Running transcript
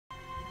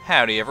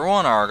Howdy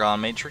everyone,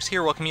 ArgonMatrix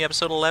here, welcome to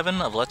episode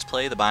 11 of Let's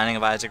Play The Binding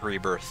of Isaac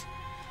Rebirth.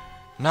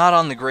 Not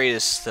on the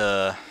greatest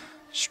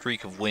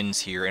streak of wins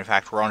here, in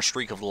fact we're on a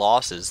streak of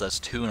losses, that's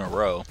 2 in a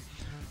row.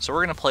 So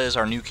we're going to play as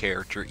our new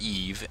character,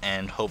 Eve,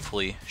 and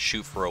hopefully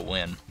shoot for a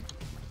win.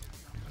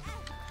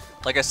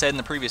 Like I said in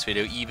the previous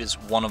video, Eve is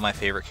one of my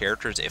favorite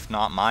characters, if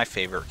not my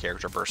favorite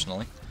character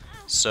personally.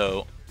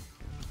 So,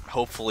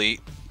 hopefully...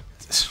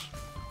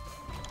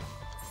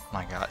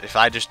 My god, if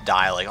I just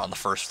die like on the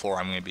first floor,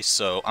 I'm gonna be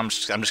so... I'm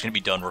just gonna be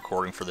done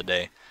recording for the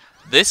day.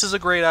 This is a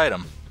great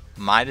item.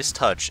 Midas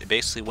Touch.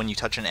 Basically, when you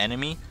touch an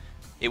enemy,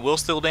 it will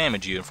still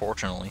damage you,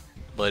 unfortunately,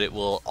 but it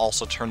will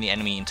also turn the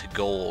enemy into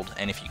gold,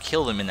 and if you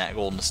kill them in that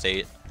golden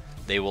state,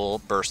 they will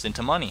burst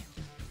into money.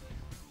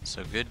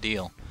 So, good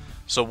deal.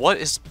 So what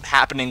is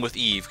happening with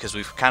Eve, because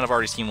we've kind of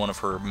already seen one of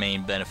her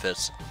main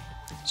benefits.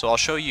 So I'll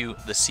show you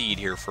the seed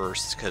here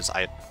first, because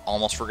I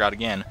almost forgot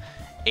again.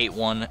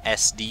 81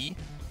 SD,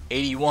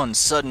 81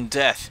 sudden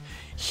death,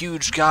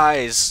 huge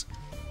guys,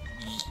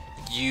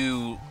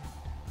 you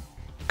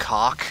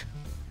cock.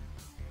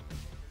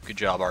 Good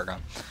job,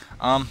 Argon.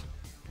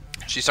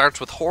 She starts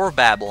with Whore of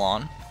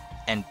Babylon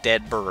and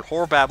Dead Bird.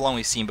 Whore of Babylon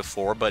we've seen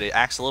before, but it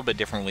acts a little bit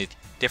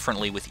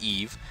differently with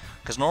Eve.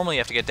 Because normally you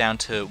have to get down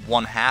to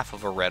 1/2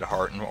 of a red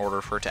heart in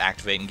order for it to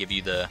activate and give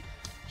you the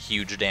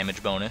huge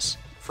damage bonus.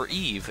 For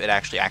Eve, it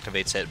actually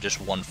activates at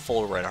just 1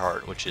 full red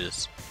heart, which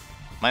is...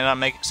 might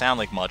not sound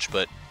like much,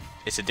 but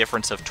it's a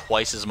difference of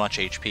twice as much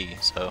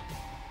HP, so...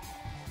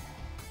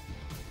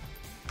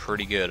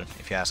 pretty good,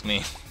 if you ask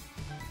me.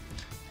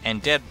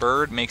 And Dead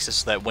Bird makes it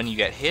so that when you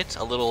get hit,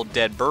 a little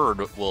dead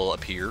bird will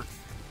appear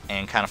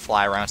and kind of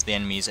fly around to the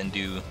enemies and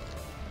do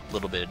a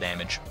little bit of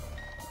damage.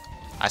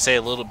 I say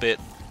a little bit...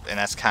 and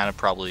that's kind of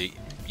probably,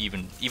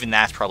 even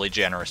that's probably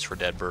generous for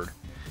Dead Bird.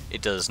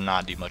 It does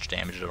not do much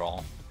damage at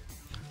all.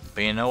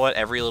 But you know what?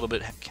 Every little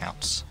bit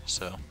counts,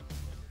 so...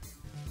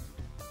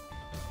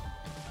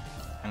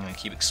 I'm going to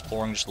keep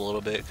exploring just a little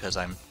bit, because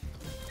I'm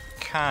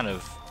kind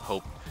of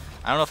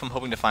I don't know if I'm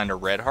hoping to find a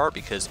red heart,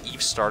 because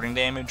Eve's starting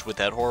damage with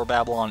that Whore of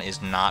Babylon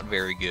is not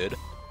very good.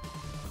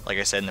 Like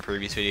I said in the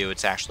previous video,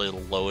 it's actually the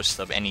lowest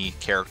of any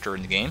character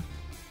in the game.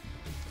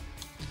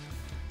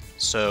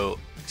 So...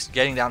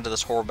 getting down to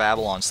this Whore of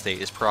Babylon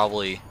state is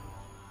probably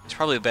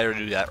better to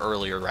do that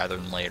earlier rather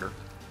than later.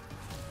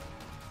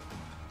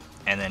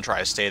 And then try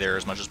to stay there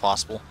as much as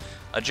possible.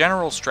 A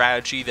general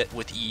strategy that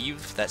with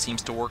Eve that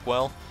seems to work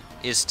well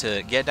is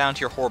to get down to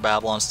your Whore of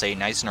Babylon state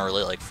nice and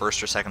early, like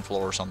 1st or 2nd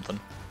floor or something,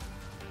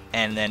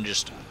 and then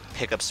just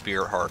pick up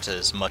Spirit Hearts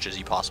as much as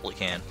you possibly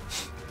can.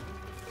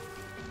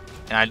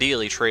 And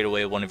ideally trade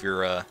away one of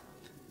your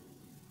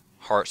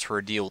hearts for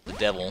a deal with the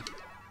devil.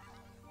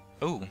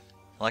 Ooh.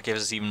 Well, that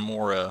gives us even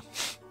more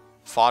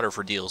fodder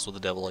for deals with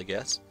the devil, I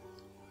guess.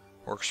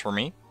 Works for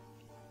me.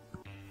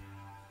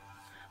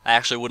 I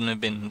actually wouldn't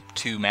have been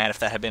too mad if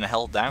that had been a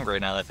health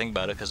downgrade now that I think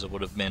about it, because it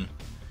would have been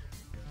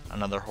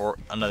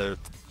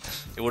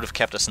it would have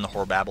kept us in the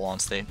Whore Babylon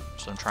state.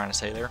 That's what I'm trying to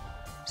say there.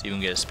 So you can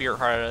get a Spirit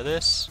Heart out of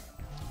this.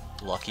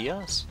 Lucky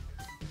us.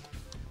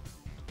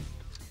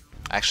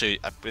 Actually,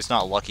 it's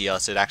not lucky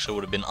us, it actually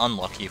would have been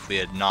unlucky if we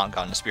had not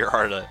gotten a Spirit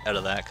Heart out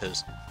of that,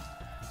 because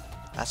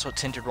that's what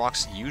Tinted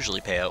Rocks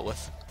usually pay out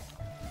with.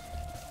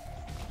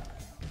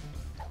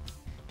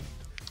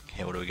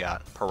 Okay, what do we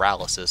got?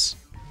 Paralysis.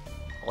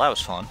 Well, that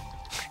was fun.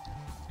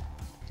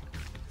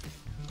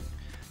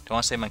 Do I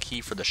want to save my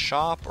key for the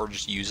shop, or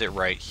just use it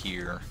right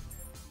here?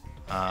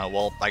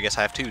 Well, I guess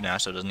I have 2 now,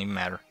 so it doesn't even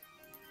matter.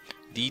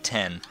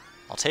 D10.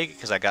 I'll take it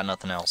because I got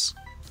nothing else.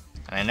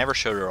 And I never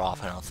showed it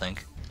off, I don't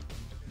think.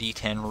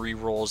 D10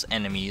 re-rolls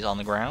enemies on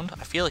the ground.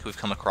 I feel like we've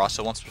come across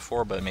it once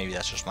before, but maybe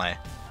that's just my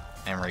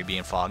memory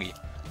being foggy.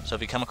 So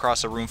if you come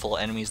across a room full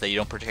of enemies that you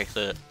don't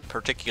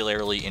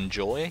particularly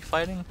enjoy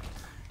fighting,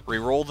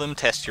 re-roll them,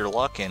 test your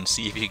luck, and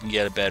see if you can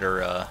get a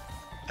better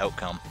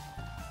outcome.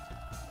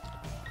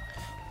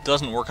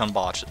 Doesn't work on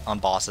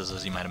bosses,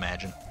 as you might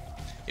imagine.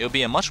 It would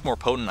be a much more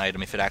potent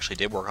item if it actually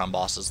did work on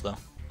bosses, though.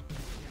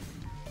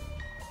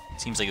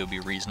 Seems like it would be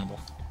reasonable.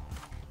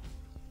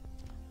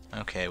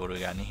 Okay, what do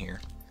we got in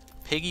here?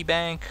 Piggy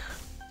bank.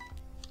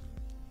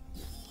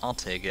 I'll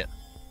take it.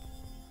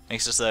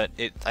 Makes us that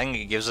I think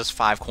it gives us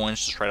 5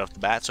 coins just right off the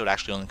bat, so it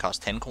actually only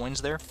costs 10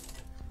 coins there.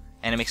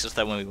 And it makes us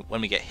that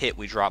when we get hit,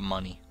 we drop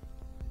money.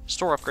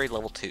 Store upgrade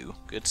level 2.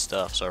 Good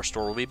stuff. So our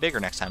store will be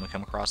bigger next time we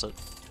come across it.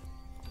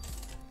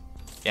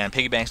 Yeah, and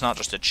Piggy Bank's not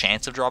just a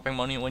chance of dropping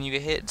money when you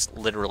get hit, it's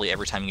literally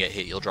every time you get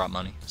hit, you'll drop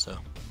money. So,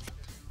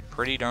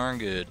 pretty darn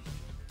good.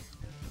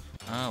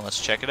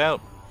 Let's check it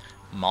out.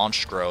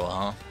 Monstro,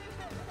 huh?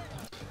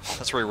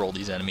 Let's re-roll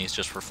these enemies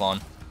just for fun.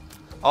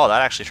 Oh,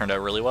 that actually turned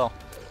out really well.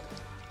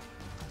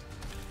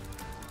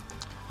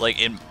 Like,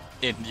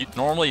 it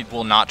normally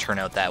will not turn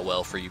out that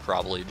well for you,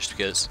 probably, just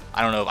because,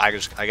 I don't know, I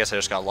guess I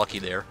just got lucky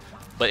there.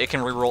 But it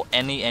can re-roll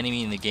any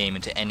enemy in the game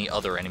into any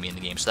other enemy in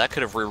the game. So that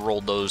could have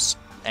re-rolled those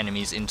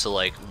enemies into,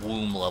 like,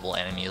 womb level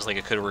enemies. Like,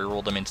 it could have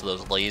re-rolled them into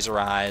those laser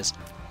eyes.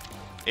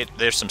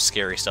 There's some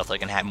scary stuff that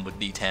can happen with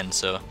D10,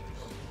 so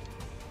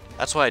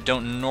that's why I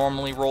don't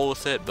normally roll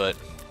with it, but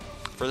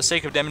for the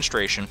sake of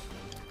demonstration,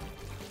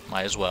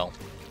 might as well.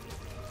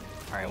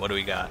 Alright, what do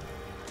we got?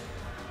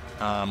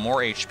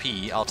 More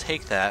HP. I'll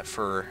take that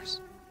for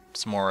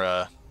some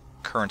more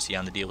currency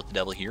on the deal with the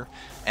devil here.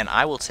 And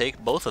I will take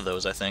both of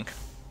those, I think.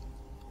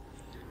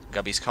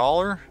 Guppy's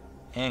collar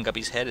and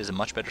Guppy's head is a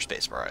much better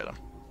spacebar item.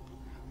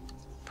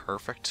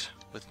 Perfect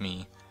with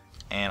me.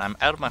 And I'm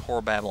out of my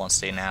Horror Babylon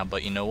state now,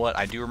 but you know what?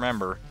 I do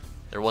remember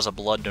there was a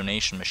blood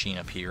donation machine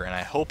up here, and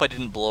I hope I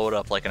didn't blow it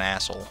up like an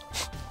asshole.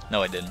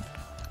 No, I didn't.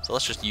 So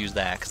let's just use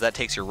that, because that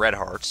takes your red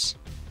hearts.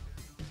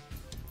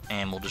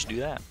 And we'll just do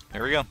that.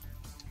 There we go.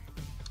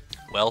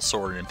 Well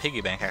sorted, and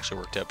Piggy Bank actually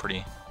worked out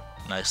pretty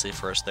nicely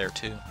for us there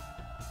too.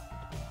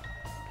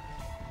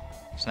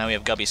 So now we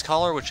have Guppy's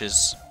collar, which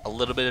is a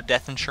little bit of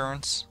death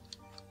insurance,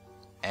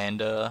 and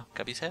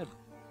Guppy's head.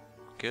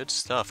 Good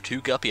stuff.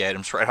 2 Guppy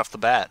items right off the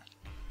bat.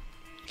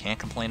 Can't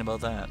complain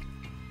about that.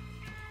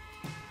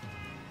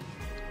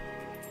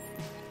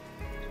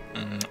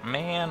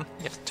 Man,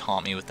 you have to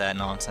taunt me with that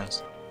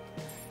nonsense.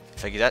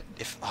 If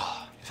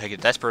I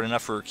get desperate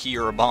enough for a key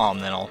or a bomb,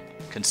 then I'll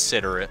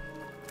consider it.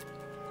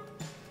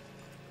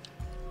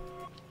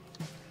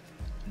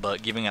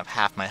 But giving up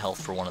half my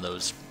health for one of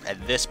those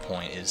at this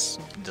point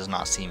does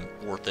not seem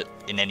worth it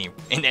in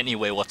any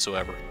way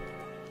whatsoever.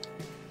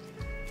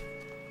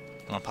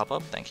 You wanna pop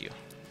up? Thank you.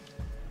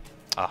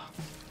 Ah.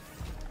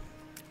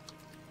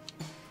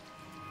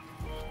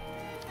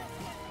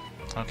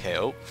 Okay,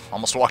 oh,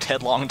 almost walked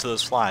headlong into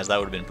those flies. That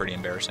would have been pretty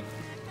embarrassing.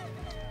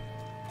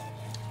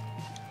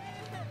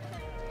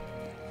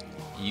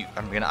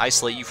 I'm gonna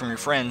isolate you from your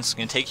friends.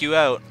 Gonna take you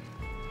out.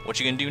 What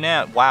you gonna do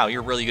now? Wow,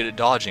 you're really good at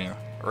dodging,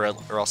 or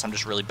else I'm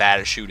just really bad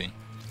at shooting,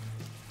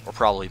 or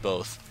probably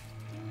both.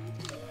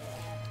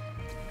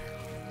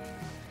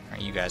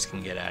 Alright, you guys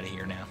can get out of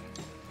here now.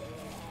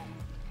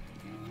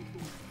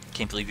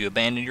 Can't believe you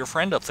abandoned your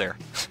friend up there.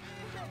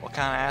 What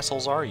kind of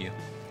assholes are you?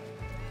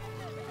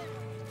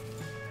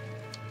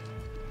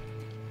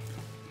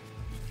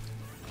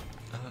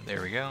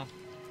 There we go.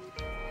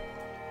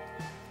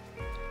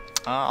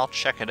 I'll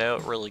check it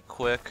out really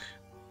quick.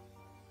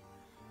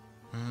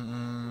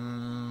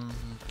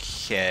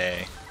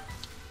 Okay.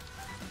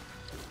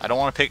 I don't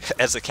want to pick,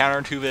 as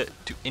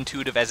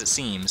counterintuitive as it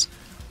seems,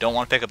 don't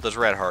want to pick up those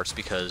red hearts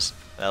because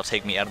that'll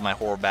take me out of my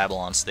Horror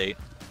Babylon state.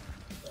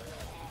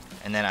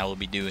 And then I will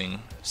be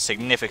doing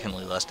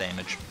significantly less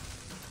damage.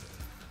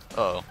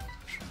 Uh-oh.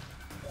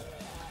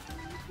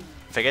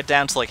 If I get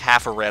down to like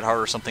half a red heart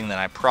or something, then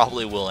I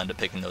probably will end up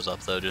picking those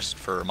up though, just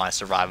for my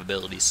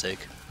survivability's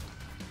sake.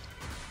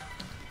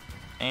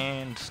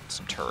 And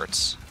some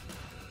turrets.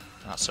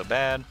 Not so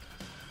bad.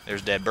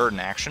 There's Dead Bird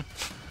in action.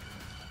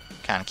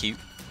 Kinda cute.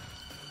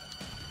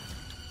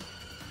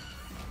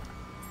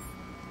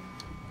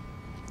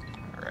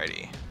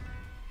 Alrighty.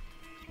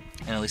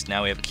 And at least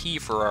now we have a key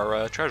for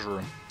our treasure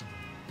room.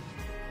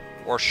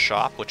 Or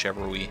shop,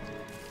 whichever we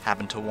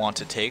happen to want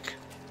to take.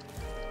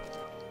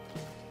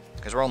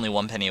 Because we're only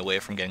 1 penny away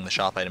from getting the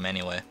shop item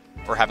anyway.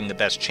 Or having the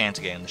best chance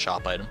of getting the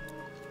shop item.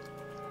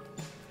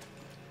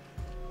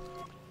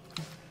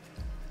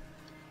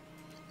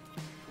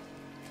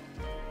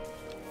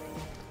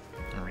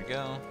 There we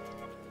go.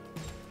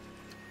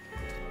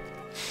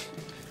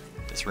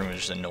 This room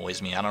just annoys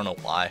me. I don't know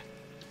why.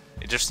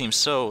 It just seems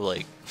so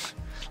like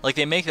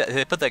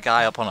they put that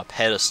guy up on a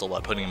pedestal by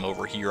putting him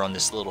over here on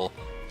this little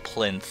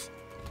plinth.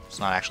 It's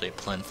not actually a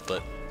plinth,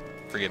 but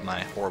forgive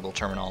my horrible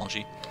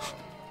terminology.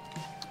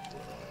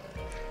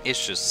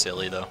 It's just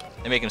silly though.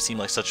 They make him seem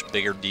like such a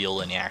bigger deal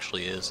than he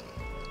actually is.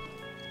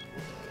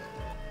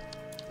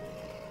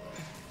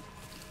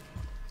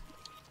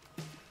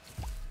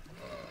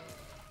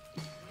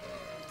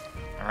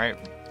 Alright,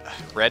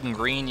 red and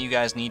green, you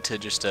guys need to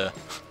just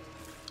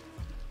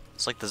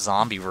it's like the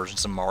zombie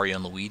versions of Mario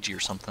and Luigi or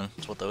something.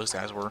 That's what those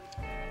guys were.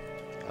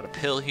 Got a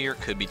pill here,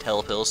 could be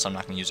telepills, so I'm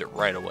not going to use it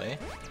right away.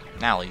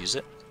 Now I'll use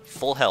it.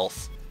 Full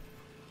health.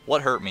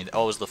 What hurt me?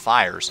 Oh, it was the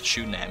fires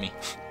shooting at me.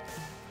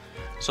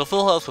 So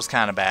full health was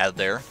kind of bad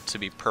there, to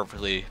be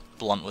perfectly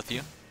blunt with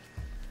you.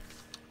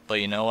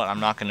 But you know what? I'm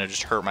not going to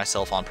just hurt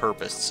myself on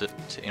purpose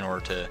in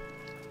order to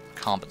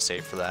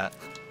compensate for that.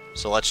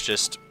 So let's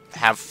just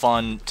have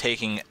fun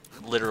taking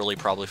literally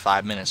probably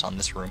 5 minutes on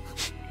this room.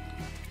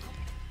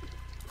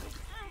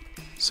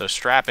 So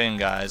strap in,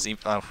 guys.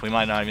 We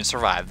might not even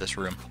survive this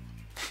room.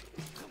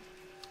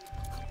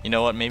 You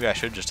know what? Maybe I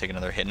should just take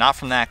another hit. Not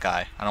from that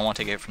guy. I don't want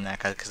to take it from that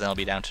guy because then I'll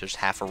be down to just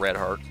half a red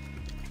heart.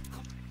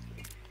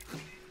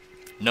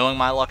 Knowing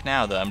my luck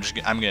now, though, I'm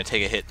going to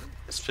take a hit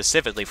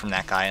specifically from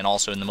that guy and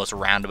also in the most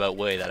roundabout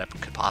way that I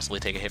could possibly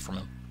take a hit from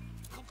him.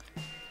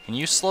 Can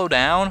you slow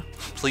down,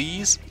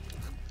 please?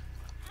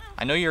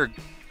 I know you're...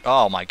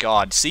 Oh my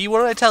god. See? What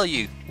did I tell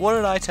you? What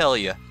did I tell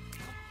you?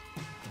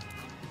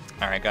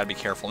 Alright, gotta be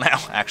careful now,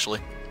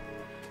 actually.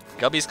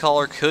 Guppy's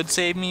collar could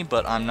save me,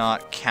 but I'm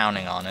not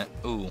counting on it.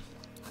 Ooh.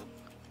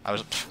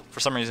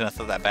 For some reason I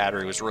thought that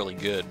battery was really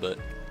good, but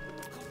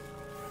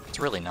it's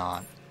really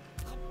not.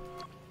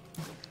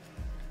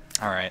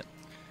 Alright.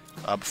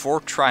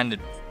 Before trying to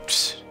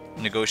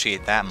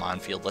negotiate that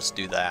minefield, let's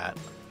do that.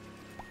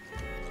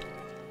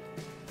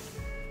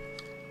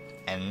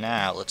 And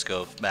now let's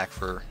go back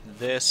for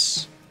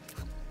this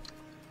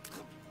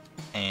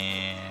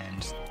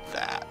and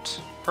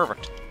that.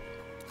 Perfect.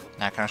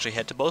 Now I can actually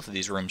head to both of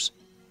these rooms.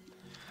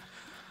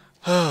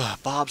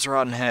 Bob's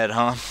rotten head,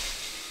 huh?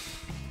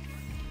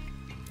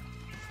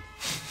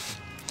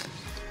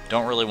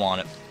 Don't really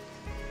want it.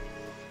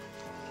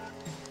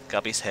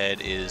 Guppy's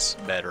head is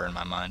better in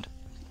my mind.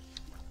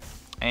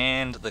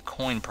 And the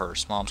coin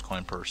purse, Mom's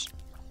coin purse.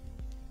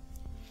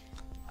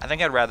 I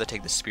think I'd rather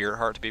take the spirit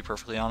heart, to be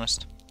perfectly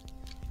honest,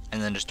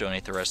 and then just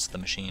donate the rest to the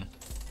machine.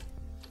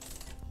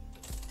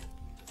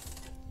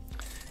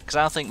 Because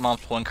I don't think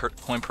Mom's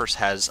coin purse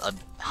has a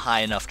high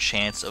enough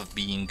chance of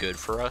being good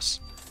for us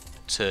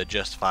to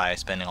justify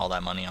spending all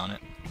that money on it.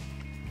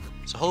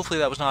 So hopefully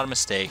that was not a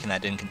mistake and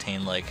that didn't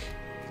contain like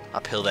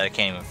a pill that I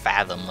can't even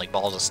fathom, like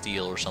balls of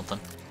steel or something.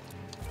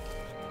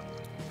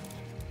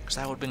 Because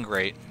that would have been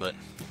great, but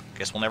I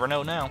guess we'll never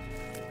know now.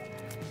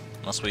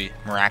 Unless we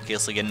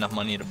miraculously get enough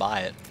money to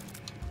buy it.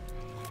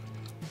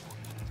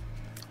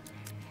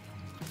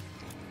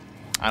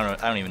 I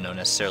don't even know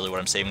necessarily what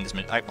I'm saving this.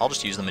 I'll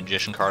just use the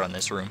magician card on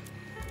this room.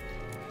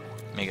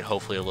 Make it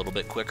hopefully a little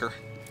bit quicker.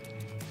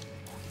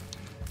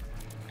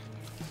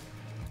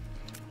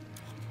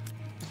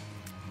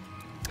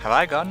 Have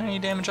I gotten any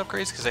damage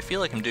upgrades? Because I feel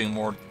like I'm doing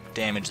more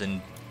damage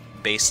than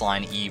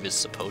baseline Eve is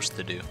supposed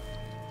to do.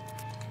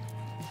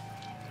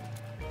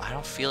 I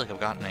don't feel like I've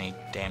gotten any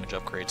damage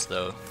upgrades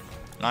though.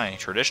 Not any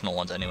traditional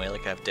ones anyway,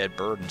 like I have Dead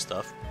Bird and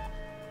stuff.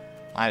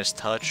 Minus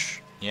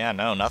touch. Yeah,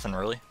 no, nothing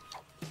really.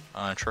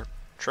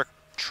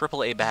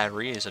 Triple A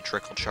battery is a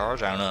trickle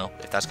charge. I don't know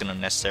if that's going to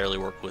necessarily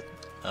work with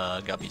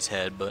Guppy's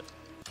head, but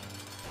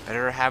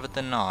better to have it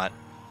than not.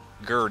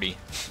 Gertie.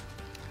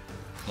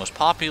 Most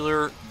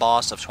popular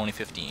boss of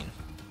 2015.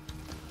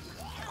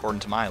 According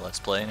to my Let's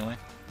Play, anyway.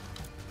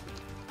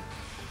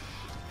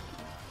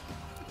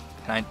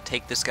 Can I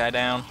take this guy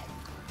down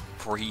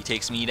before he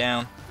takes me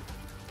down?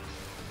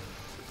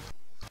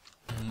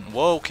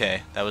 Whoa,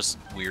 okay. That was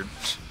weird.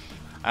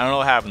 I don't know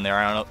what happened there.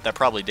 I don't know. That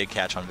probably did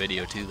catch on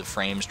video, too. The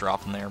frames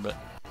dropping there, but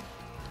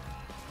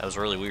that was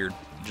really weird.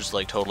 Just,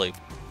 like, totally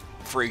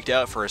freaked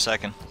out for a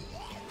second.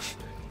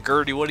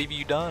 Gertie, what have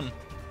you done?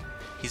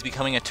 He's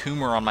becoming a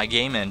tumor on my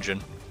game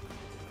engine.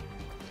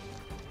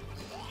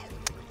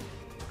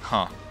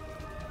 Huh.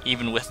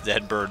 Even with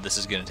Dead Bird, this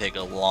is going to take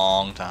a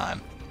long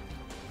time.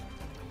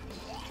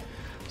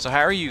 So how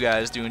are you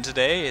guys doing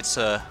today? It's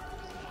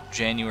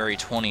January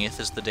 20th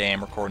is the day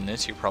I'm recording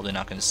this. You're probably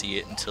not going to see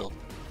it until,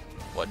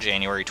 what,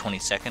 January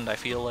 22nd, I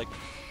feel like?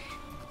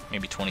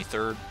 Maybe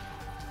 23rd.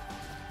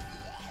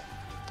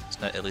 It's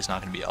not, at least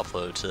not going to be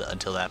uploaded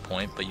until that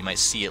point, but you might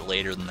see it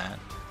later than that.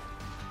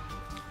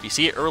 If you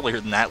see it earlier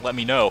than that, let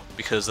me know,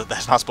 because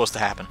that's not supposed to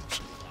happen.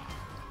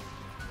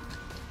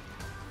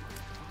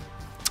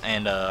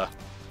 And,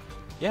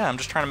 yeah, I'm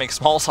just trying to make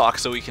small talk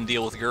so we can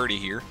deal with Gertie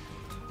here.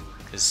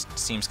 Because it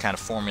seems kind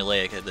of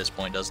formulaic at this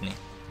point, doesn't he?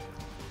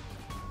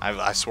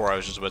 I swore I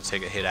was just about to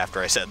take a hit after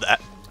I said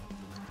that.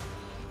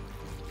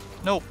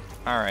 Nope.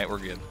 Alright, we're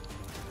good.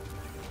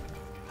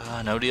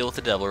 No deal with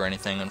the devil or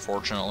anything,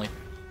 unfortunately.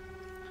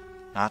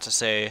 Not to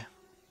say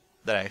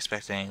that I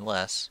expected any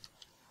less.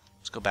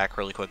 Let's go back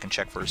really quick and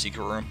check for a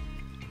secret room.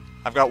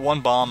 I've got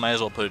one bomb, might as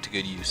well put it to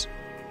good use.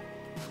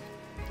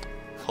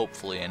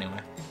 Hopefully,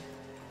 anyway.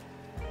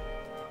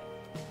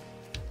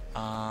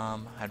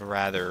 I'd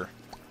rather...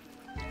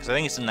 because I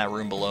think it's in that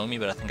room below me,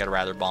 but I think I'd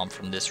rather bomb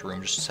from this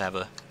room just to have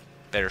a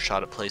better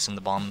shot at placing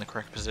the bomb in the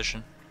correct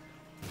position.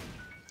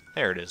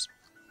 There it is.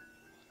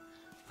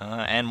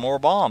 And more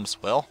bombs.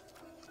 Well,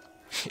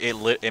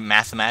 it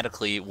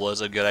mathematically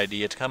was a good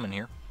idea to come in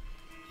here.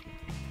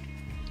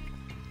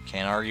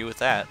 Can't argue with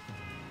that.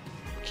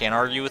 Can't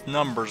argue with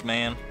numbers,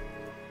 man.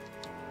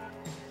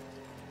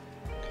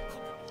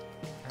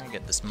 I'm gonna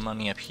get this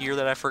money up here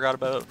that I forgot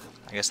about.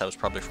 I guess that was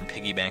probably from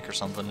Piggy Bank or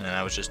something, and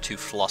I was just too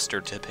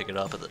flustered to pick it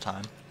up at the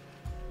time.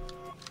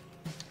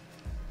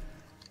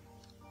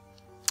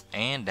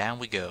 And down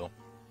we go.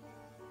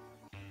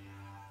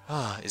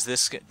 Is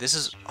this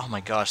is, oh my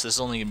gosh, this is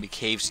only gonna be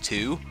Caves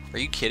 2? Are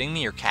you kidding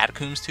me? Or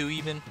Catacombs 2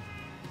 even?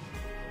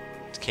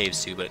 It's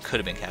Caves 2, but it could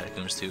have been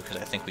Catacombs 2, because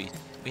I think we've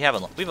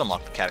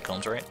unlocked the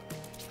Catacombs, right?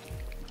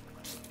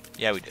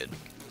 Yeah, we did.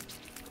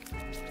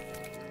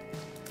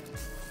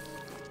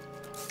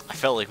 I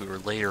felt like we were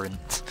later in...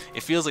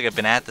 It feels like I've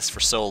been at this for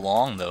so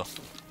long, though.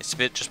 It's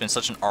just been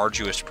such an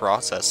arduous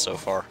process so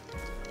far.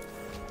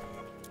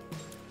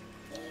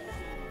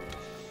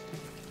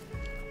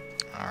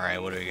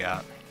 Alright, what do we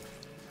got?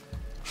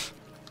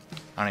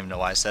 I don't even know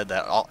why I said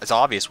that. It's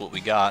obvious what we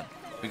got.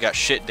 We got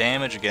shit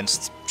damage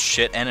against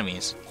shit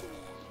enemies.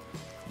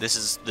 This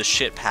is the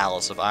shit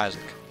palace of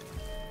Isaac.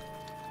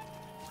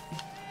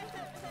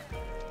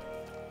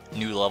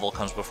 New level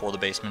comes before the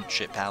basement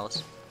shit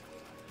palace.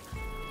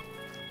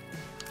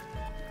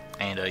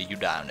 And you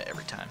die on it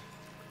every time.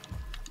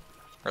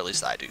 Or at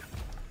least I do.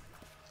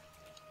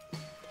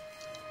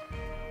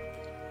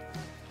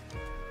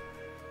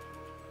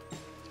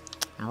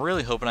 I'm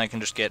really hoping I can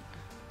just get...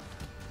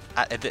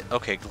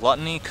 okay,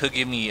 Gluttony could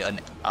give me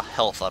a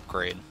health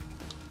upgrade.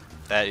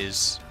 That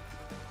is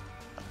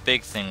a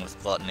big thing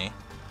with gluttony.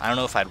 I don't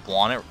know if I'd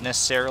want it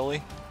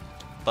necessarily,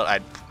 but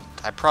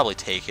I'd probably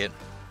take it.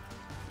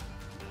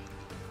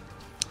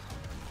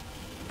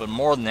 But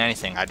more than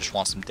anything, I just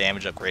want some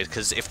damage upgrades,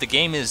 because if the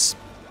game is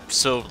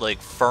so like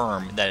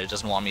firm that it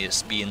doesn't want me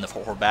to be in the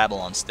Whore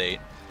Babylon state,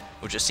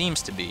 which it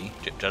seems to be,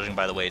 judging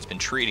by the way it's been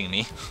treating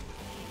me,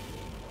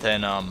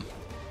 then no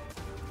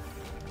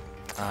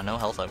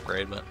health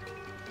upgrade, but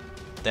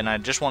then I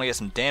just want to get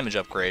some damage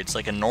upgrades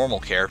like a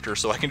normal character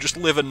so I can just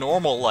live a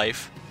normal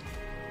life.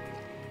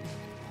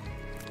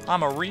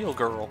 I'm a real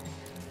girl.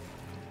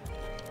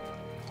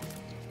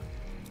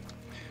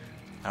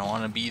 I don't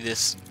want to be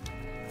this.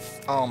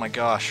 Oh my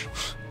gosh,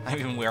 I'm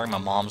even wearing my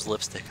mom's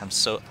lipstick. I'm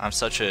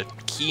such a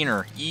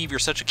keener. Eve, you're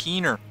such a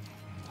keener.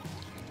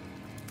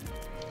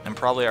 I'm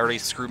probably already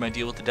screwed my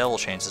deal with the devil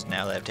chances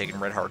now that I've taken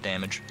red heart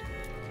damage.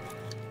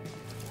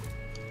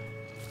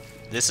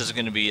 This is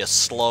going to be a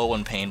slow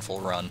and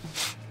painful run.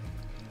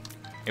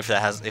 If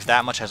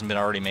that much hasn't been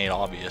already made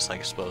obvious,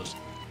 I suppose.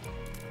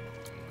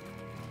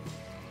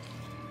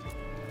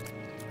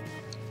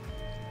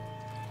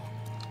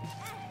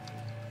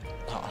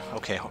 Oh,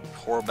 okay,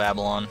 Whore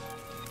Babylon.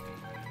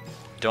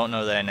 Don't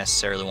know that I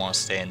necessarily want to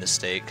stay in this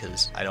state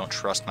because I don't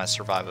trust my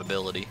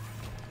survivability.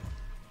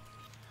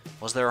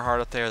 Was there a heart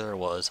up there? There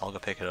was. I'll go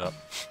pick it up.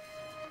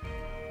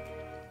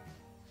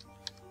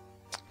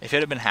 If it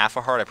had been half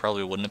a heart, I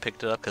probably wouldn't have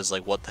picked it up because,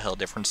 like, what the hell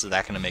difference is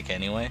that going to make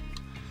anyway?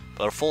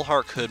 But a full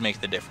heart could make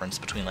the difference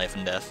between life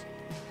and death.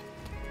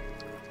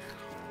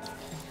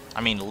 I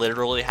mean,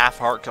 literally half a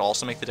heart could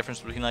also make the difference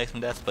between life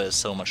and death, but it's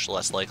so much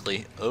less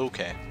likely.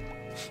 Okay.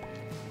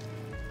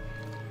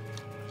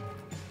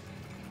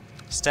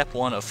 Step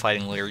 1 of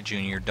fighting Larry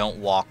Jr., don't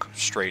walk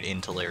straight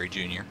into Larry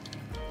Jr.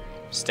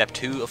 Step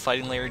 2 of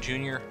fighting Larry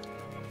Jr.,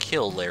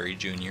 kill Larry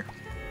Jr.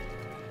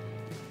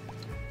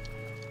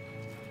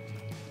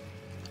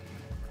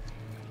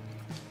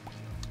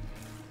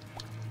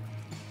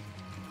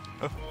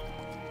 Oh.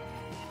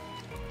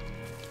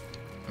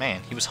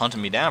 Man, he was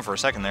hunting me down for a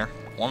second there.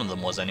 One of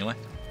them was, anyway.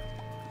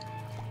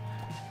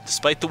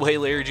 Despite the way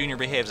Larry Jr.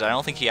 behaves, I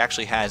don't think he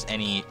actually has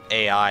any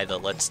AI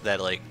that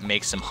like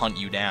makes him hunt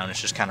you down.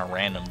 It's just kind of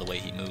random the way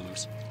he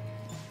moves.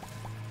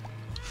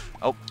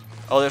 Oh,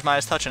 there's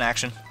Midas Touch in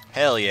action.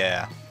 Hell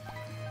yeah.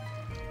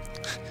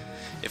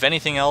 If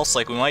anything else,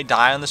 like, we might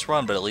die on this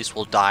run, but at least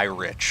we'll die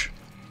rich.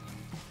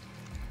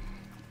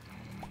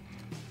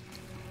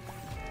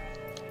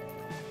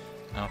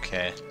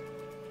 Okay.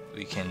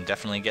 We can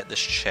definitely get this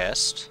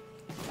chest.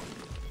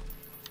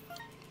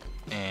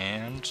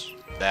 And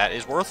that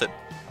is worth it.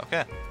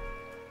 Okay.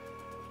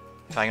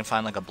 If I can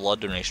find like a blood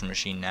donation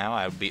machine now,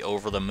 I would be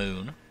over the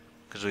moon.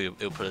 Because it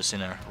would put us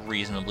in a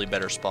reasonably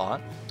better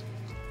spot.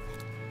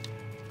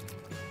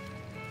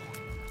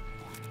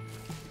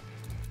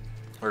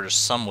 Or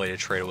just some way to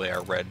trade away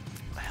our red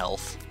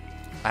health.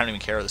 I don't even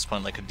care at this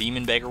point. Like a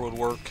demon beggar would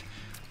work.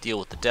 Deal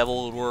with the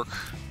devil would work.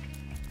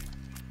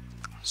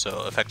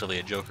 So effectively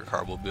a Joker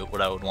card would be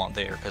what I would want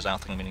there. Because I don't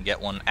think I'm going to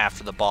get one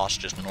after the boss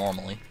just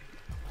normally.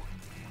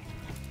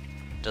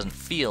 Doesn't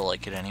feel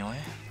like it anyway.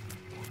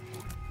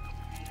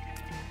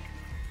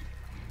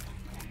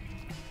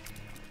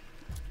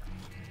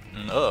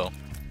 Uh-oh.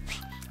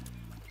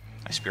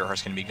 My spirit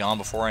heart's gonna be gone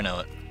before I know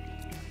it.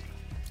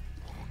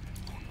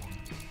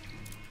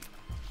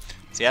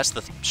 See, that's the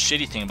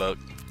shitty thing about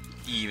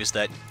Eve, is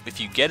that if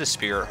you get a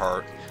spirit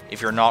heart,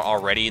 if you're not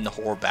already in the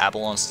Whore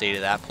Babylon state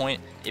at that point,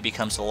 it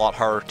becomes a lot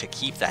harder to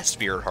keep that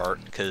spirit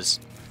heart, because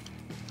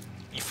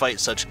you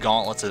fight such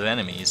gauntlets of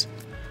enemies.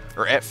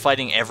 Or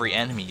fighting every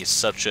enemy is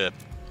such a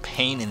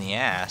pain in the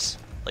ass.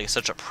 Like, it's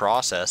such a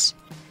process.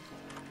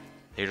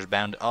 You're just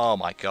bound to, oh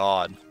my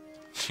god.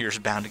 You're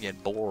just bound to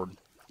get bored.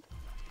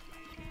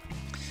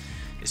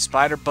 Is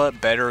Spider Butt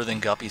better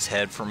than Guppy's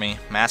Head for me?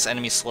 Mass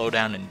enemy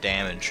slowdown and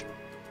damage.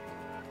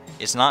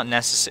 It's not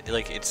necessary,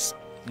 like, it's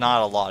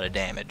not a lot of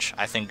damage.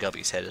 I think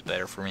Guppy's Head is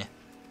better for me.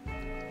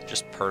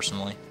 Just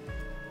personally.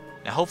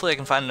 Now hopefully I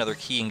can find another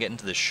key and get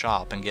into this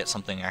shop and get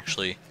something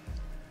actually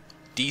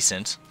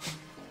decent.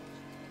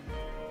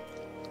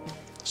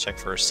 Let's check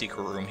for a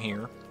secret room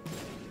here.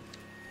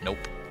 Nope.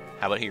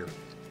 How about here?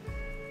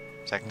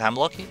 Second time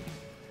lucky?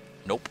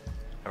 Nope.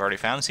 I've already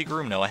found the secret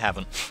room? No, I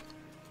haven't.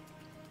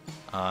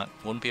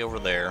 Wouldn't be over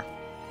there.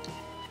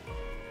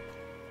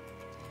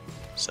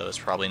 So it's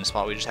probably in a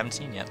spot we just haven't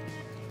seen yet.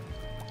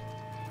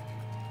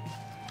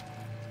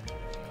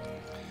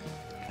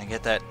 Can I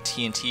get that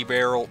TNT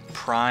barrel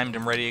primed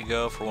and ready to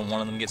go for when one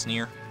of them gets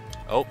near?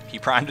 Oh, he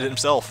primed it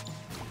himself.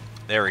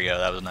 There we go,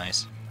 that was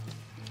nice.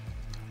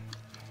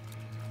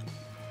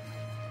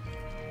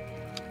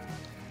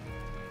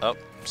 Oh,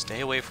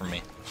 stay away from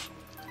me.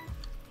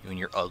 You and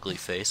your ugly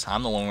face.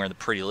 I'm the one wearing the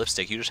pretty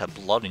lipstick. You just have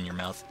blood in your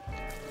mouth.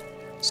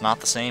 It's not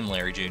the same,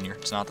 Larry Jr.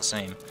 It's not the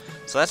same.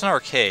 So that's an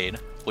arcade,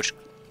 which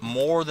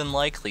more than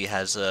likely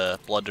has a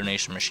blood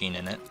donation machine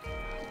in it.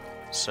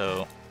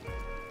 So,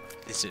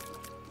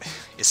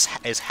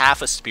 is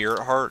half a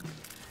spirit heart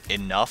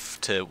enough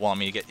to want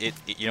me to get it?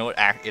 You know what?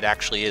 It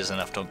actually is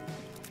enough to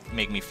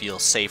make me feel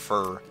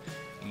safer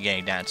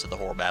getting down to the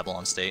Whore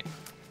Babylon state.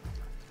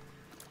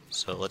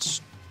 So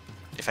let's,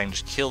 if I can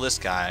just kill this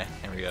guy,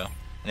 there we go.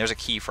 And there's a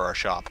key for our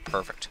shop,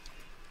 perfect.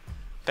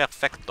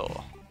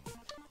 Perfecto.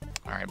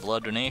 Alright,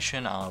 blood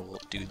donation, I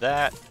will do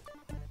that.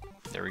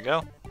 There we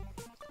go.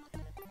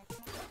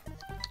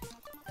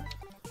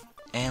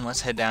 And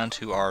let's head down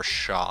to our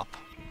shop.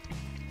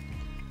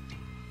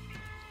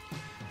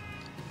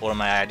 What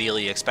am I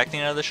ideally expecting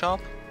out of the shop?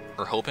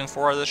 Or hoping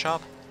for out of the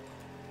shop?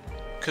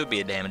 Could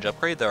be a damage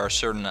upgrade. There are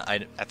certain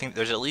I think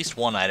there's at least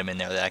one item in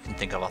there that I can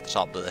think of off the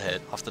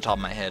top of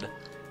my head,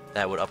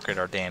 that would upgrade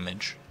our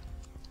damage.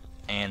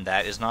 And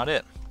that is not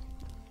it.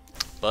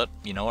 But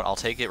you know what? I'll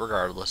take it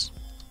regardless.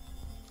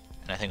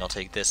 And I think I'll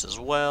take this as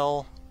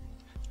well.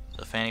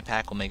 The fanny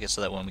pack will make it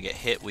so that when we get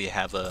hit, we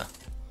have a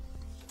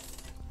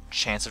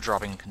chance of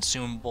dropping a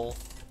consumable.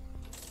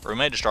 Or we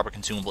might just drop a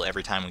consumable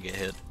every time we get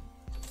hit.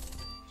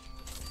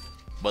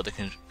 But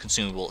the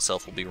consumable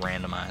itself will be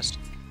randomized.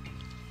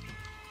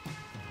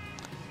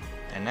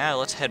 And now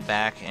let's head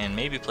back and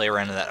maybe play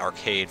around in that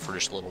arcade for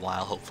just a little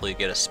while. Hopefully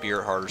get a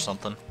spirit heart or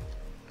something.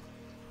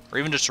 Or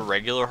even just a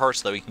regular heart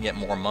so that we can get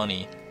more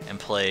money and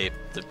play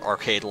the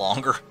arcade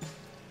longer.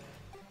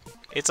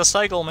 It's a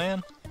cycle,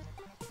 man.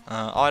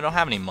 Oh, I don't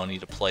have any money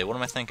to play. What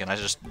am I thinking? I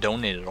just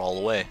donated it all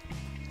away.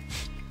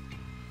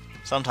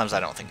 Sometimes I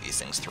don't think these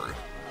things through.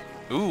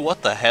 Ooh,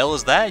 what the hell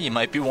is that, you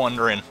might be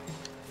wondering?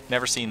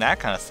 Never seen that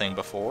kind of thing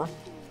before.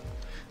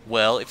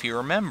 Well, if you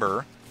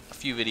remember, a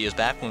few videos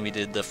back when we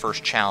did the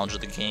first challenge of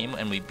the game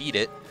and we beat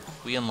it,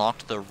 we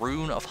unlocked the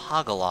Rune of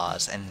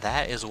Hagalaz, and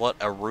that is what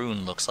a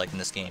rune looks like in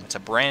this game. It's a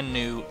brand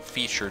new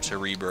feature to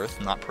Rebirth,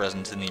 not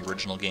present in the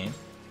original game.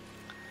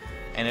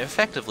 And it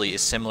effectively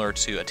is similar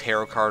to a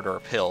tarot card or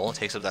a pill. It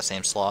takes up that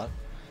same slot.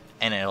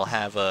 And it'll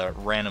have a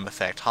random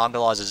effect.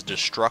 Hagalaz's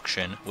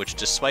Destruction, which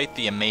despite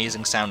the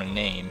amazing sounding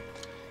name,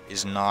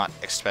 is not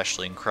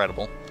especially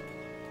incredible.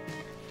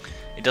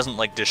 It doesn't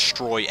like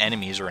destroy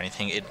enemies or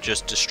anything, it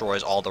just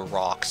destroys all the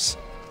rocks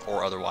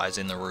or otherwise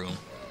in the room.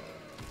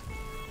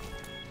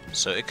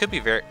 So it could be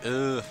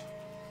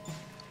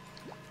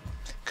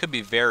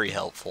very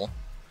helpful,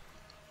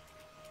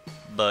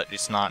 but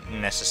it's not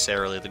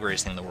necessarily the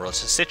greatest thing in the world.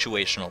 It's a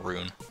situational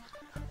rune,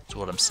 that's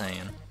what I'm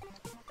saying.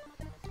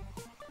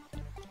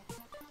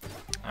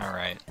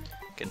 Alright,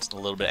 getting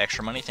a little bit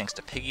extra money thanks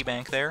to Piggy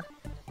Bank there.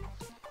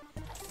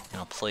 And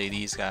I'll play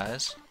these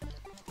guys.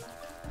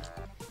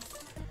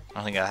 I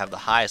don't think I have the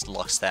highest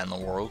luck stat in the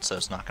world, so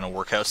it's not going to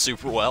work out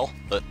super well,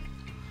 but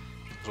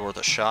it was worth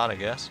a shot, I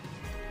guess.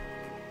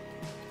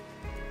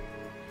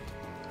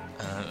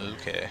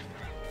 Okay.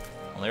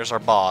 Well, there's our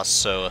boss,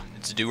 so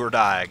it's do or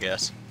die, I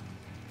guess.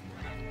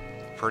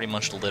 Pretty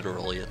much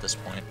literally at this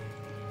point.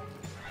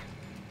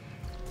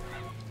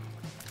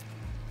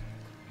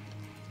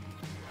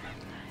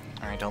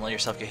 Alright, don't let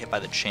yourself get hit by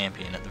the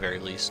champion at the very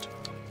least.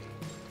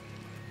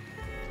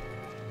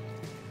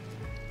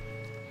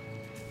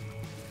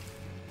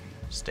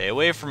 Stay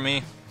away from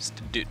me.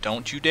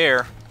 Don't you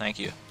dare. Thank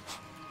you.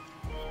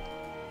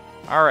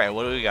 Alright,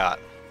 what do we got?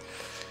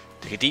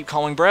 Take a deep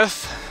calming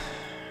breath,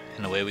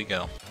 and away we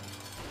go.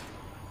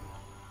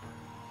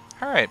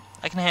 Alright,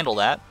 I can handle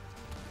that.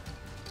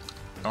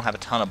 I don't have a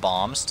ton of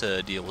bombs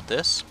to deal with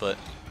this, but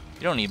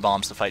you don't need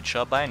bombs to fight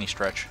Chub by any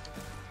stretch.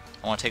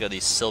 I want to take out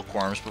these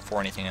silkworms before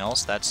anything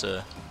else.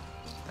 That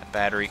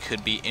battery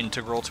could be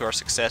integral to our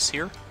success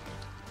here.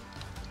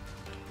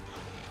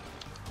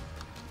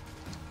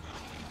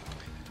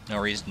 No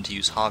reason to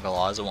use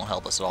Hagalaz, it won't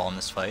help us at all in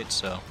this fight,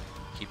 so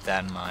keep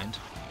that in mind.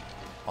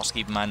 Also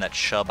keep in mind that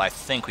Chub, I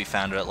think we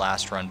found it at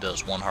last run,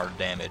 does 1 heart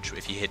damage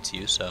if he hits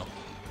you, so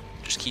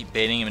just keep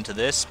baiting him into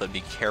this, but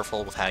be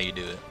careful with how you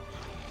do it.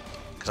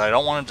 Because I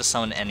don't want him to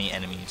summon any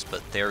enemies,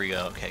 but there we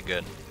go, okay,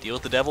 good. Deal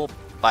with the devil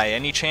by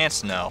any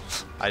chance? No,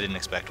 I didn't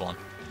expect one.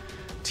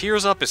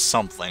 Tears Up is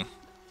something.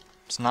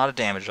 It's not a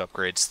damage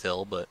upgrade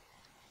still, but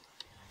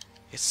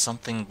it's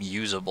something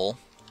usable,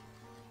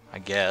 I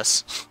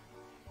guess.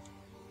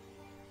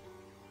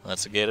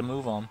 Let's get a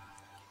move on.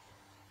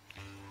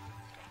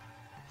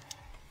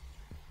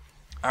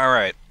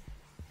 Alright.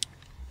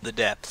 The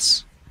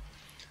depths.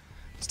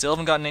 Still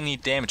haven't gotten any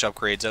damage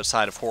upgrades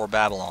outside of Whore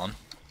Babylon.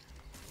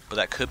 But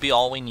that could be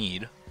all we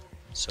need.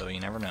 So you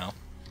never know.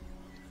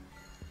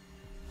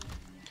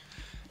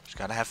 Just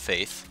gotta have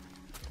faith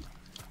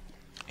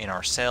in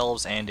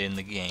ourselves and in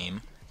the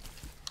game.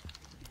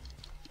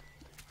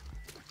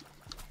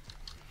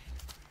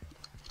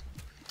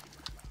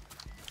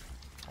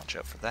 Watch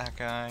out for that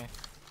guy.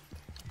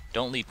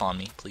 Don't leap on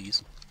me,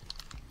 please.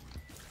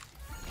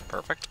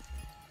 Perfect.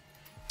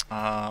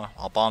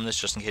 I'll bomb this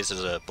just in case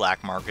there's a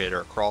black market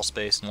or a crawl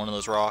space in one of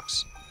those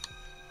rocks.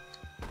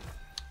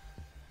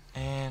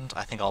 And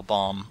I think I'll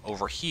bomb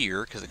over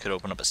here, because it could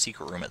open up a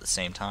secret room at the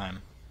same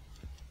time.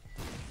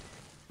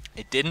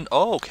 It didn't?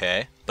 Oh,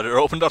 okay. But it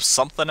opened up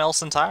something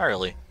else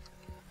entirely.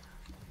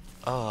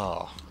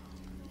 Oh.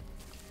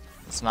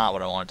 That's not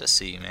what I wanted to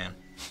see, man.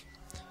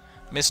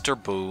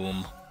 Mr.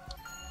 Boom.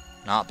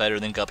 Not better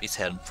than Guppy's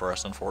head for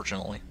us,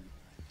 unfortunately.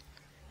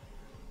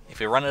 If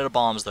we run out of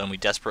bombs, though, and we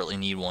desperately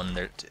need one,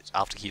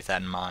 I'll have to keep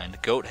that in mind.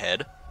 Goat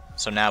head.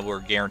 So now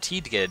we're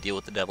guaranteed to get a deal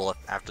with the devil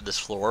after this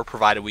floor,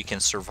 provided we can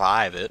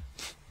survive it.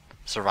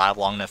 Survive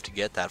long enough to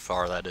get that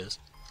far, that is.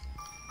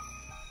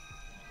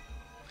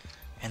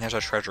 And there's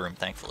our treasure room,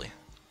 thankfully.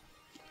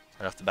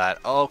 Right off the bat.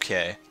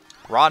 Okay.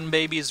 Rotten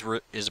Baby is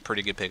a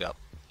pretty good pickup.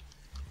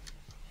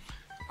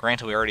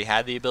 Granted, we already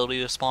had the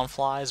ability to spawn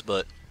flies,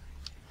 but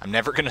I'm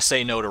never going to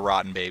say no to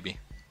Rotten Baby.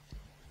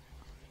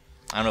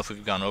 I don't know if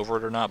we've gone over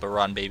it or not, but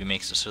Rotten Baby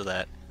makes it so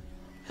that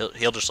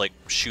he'll just like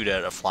shoot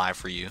at a fly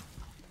for you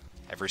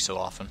every so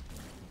often.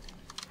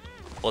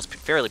 Well, it's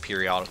fairly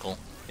periodical.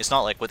 It's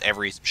not like with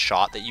every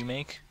shot that you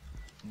make,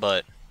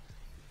 but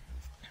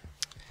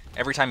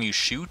every time you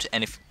shoot,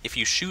 and if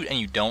you shoot and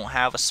you don't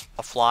have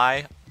a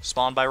fly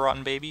spawned by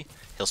Rotten Baby,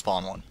 he'll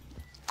spawn one,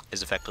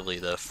 is effectively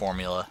the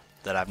formula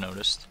that I've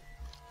noticed.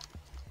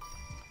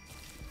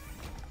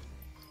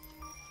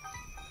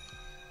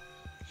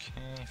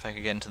 Okay, if I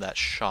could get into that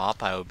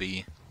shop, I would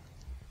be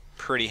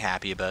pretty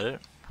happy about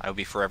it. I would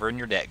be forever in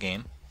your debt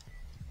game.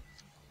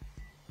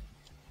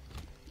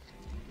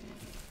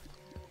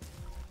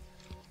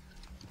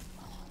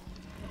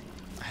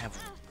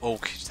 Oh,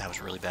 that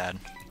was really bad.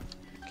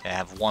 Okay, I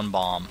have one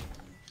bomb.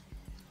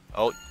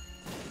 Oh,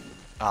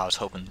 I was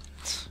hoping.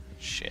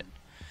 Shit.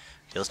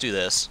 Okay, let's do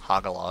this.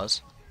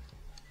 Hagalaws.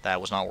 That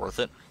was not worth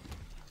it.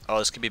 Oh,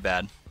 this could be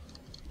bad.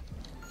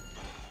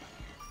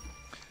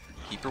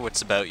 Keep your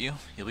wits about you.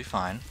 You'll be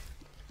fine.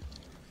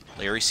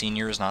 Larry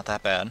Sr. is not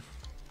that bad.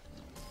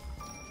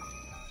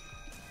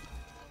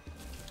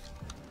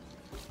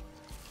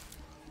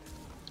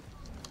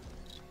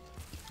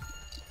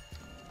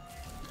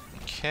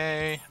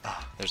 Okay.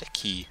 Oh, there's a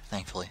key,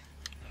 thankfully.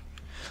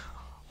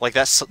 Like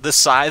the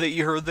sigh that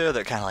you heard there,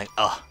 that kind of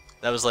like,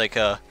 that was like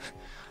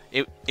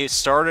it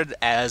started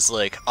as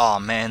like, oh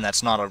man,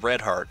 that's not a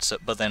red heart. So,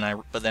 but then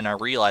I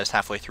realized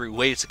halfway through,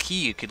 wait, it's a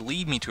key. It could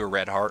lead me to a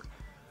red heart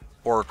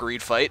or a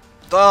greed fight.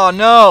 Oh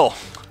no!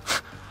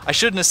 I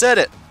shouldn't have said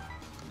it.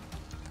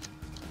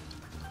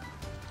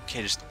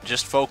 Okay,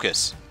 just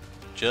focus.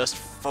 Just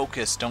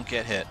focus. Don't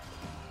get hit.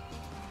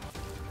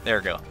 There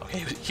we go. Okay,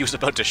 he was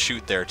about to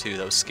shoot there too.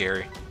 That was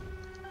scary.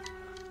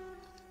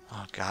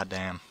 Oh,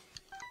 goddamn.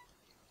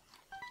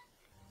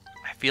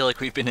 I feel like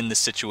we've been in this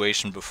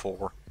situation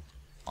before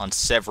on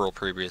several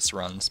previous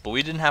runs, but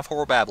we didn't have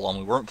Horror Babylon.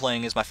 We weren't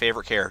playing as my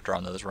favorite character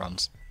on those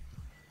runs.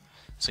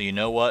 So you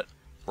know what?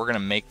 We're gonna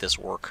make this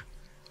work.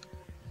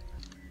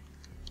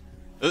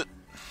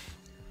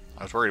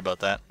 I was worried about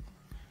that.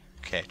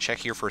 Okay, check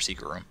here for a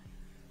secret room.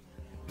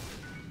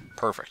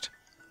 Perfect.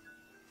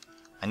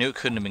 I knew it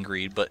couldn't have been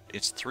greed, but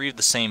it's 3 of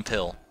the same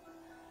pill.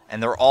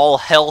 And they're all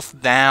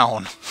health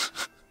down.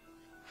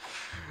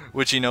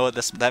 Which, you know what,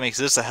 that makes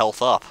this a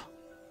health up.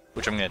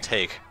 Which I'm going to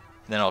take.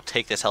 And then I'll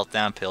take this health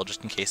down pill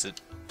just in case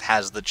it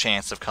has the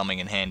chance of coming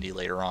in handy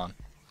later on.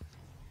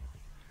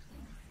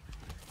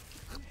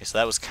 Okay, so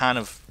that was kind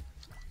of...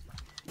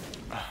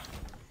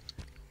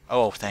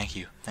 Oh, thank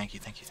you. Thank you,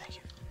 thank you, thank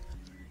you.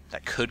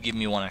 That could give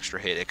me 1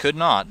 extra hit. It could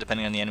not,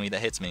 depending on the enemy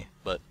that hits me,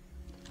 but...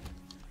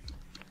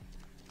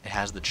 it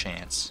has the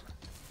chance.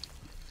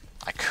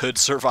 I could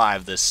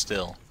survive this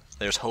still.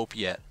 There's hope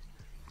yet.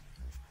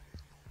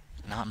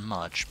 Not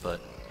much,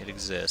 but it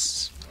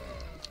exists.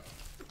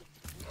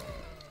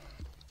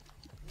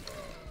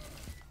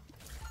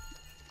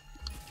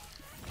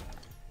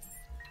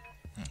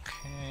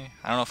 Okay.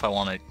 I don't know if I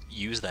want to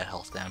use that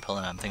health down pill,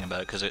 and I'm thinking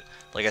about it, because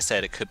like I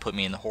said, it could put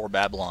me in the Horror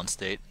Babylon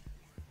state.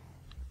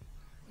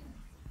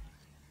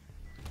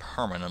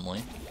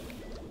 Permanently.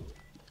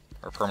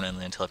 Or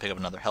permanently until I pick up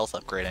another health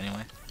upgrade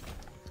anyway.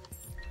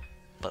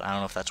 But I don't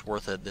know if that's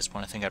worth it at this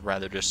point. I think I'd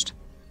rather just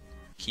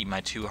keep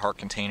my 2 heart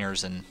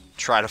containers and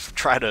try to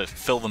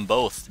fill them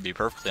both, to be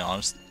perfectly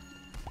honest.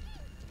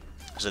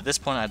 Because at this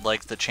point I'd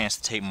like the chance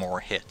to take more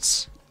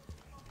hits.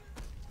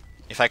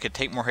 If I could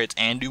take more hits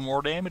and do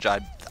more damage,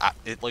 like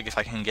if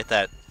I can get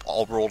that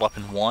all rolled up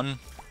in one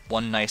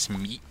nice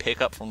meat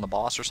pickup from the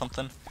boss or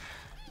something,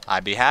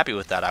 I'd be happy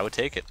with that. I would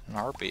take it in a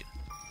heartbeat.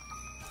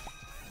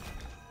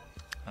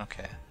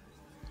 Okay.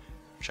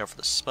 Watch out for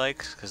the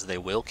spikes, because they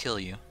will kill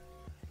you.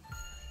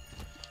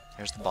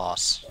 There's the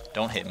boss.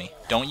 Don't hit me.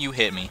 Don't you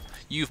hit me.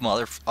 You've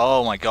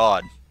oh my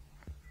god.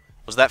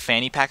 Was that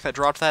fanny pack that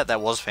dropped that? That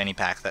was fanny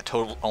pack. That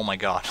total... oh my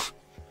god.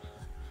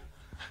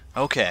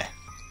 Okay.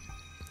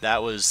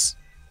 That was...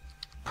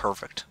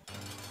 perfect.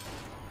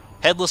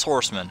 Headless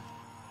Horseman.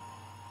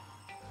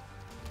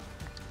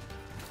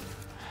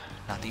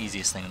 Not the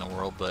easiest thing in the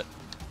world, but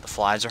the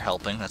flies are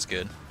helping. That's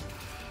good.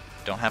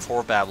 Don't have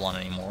Horror Babylon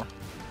anymore.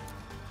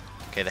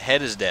 Okay, the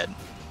head is dead.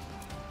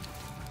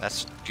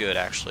 That's good,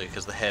 actually,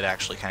 because the head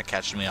actually kind of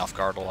catches me off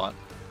guard a lot.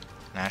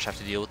 Now I just have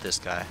to deal with this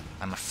guy.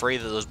 I'm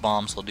afraid that those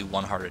bombs will do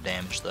 1 heart of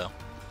damage, though.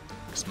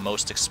 Because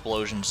most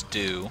explosions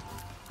do.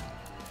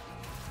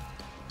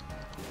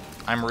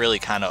 I'm really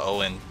kind of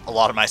owing a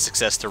lot of my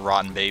success to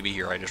Rotten Baby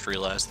here, I just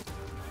realized.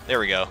 There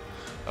we go.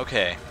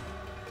 Okay.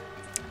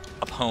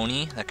 A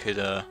pony. That could,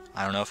 I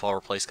don't know if I'll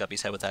replace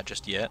Guppy's head with that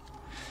just yet.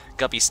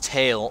 Guppy's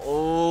tail.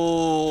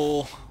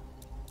 Oh...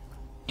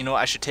 you know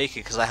what, I should take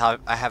it because I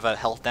have a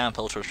health down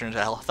pill to turn into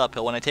a health up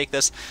pill when I take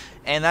this.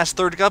 And that's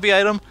third guppy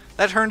item.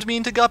 That turns me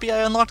into Guppy. I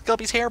unlocked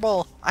Guppy's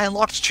hairball. I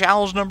unlocked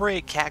challenge number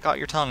 8. Cat got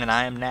your tongue, and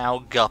I am now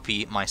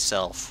Guppy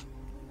myself.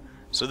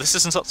 So this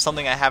isn't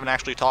something I haven't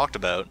actually talked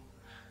about,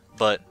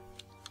 but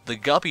the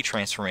Guppy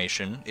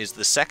transformation is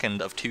the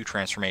second of 2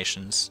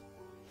 transformations,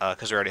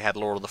 because we already had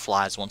Lord of the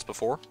Flies once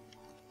before.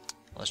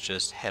 Let's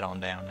just head on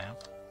down now.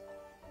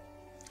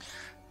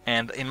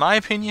 And in my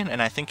opinion,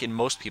 and I think in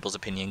most people's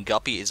opinion,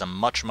 Guppy is a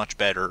much, much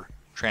better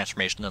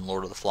transformation than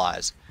Lord of the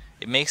Flies.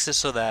 It makes it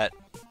so that,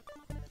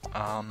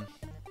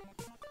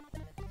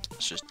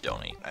 let's just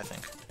donate, I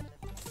think.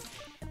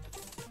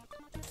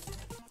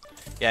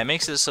 Yeah, it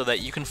makes it so that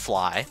you can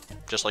fly,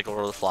 just like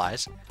Lord of the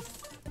Flies,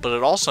 but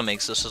it also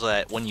makes it so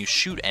that when you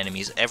shoot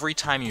enemies, every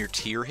time your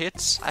tier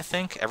hits, I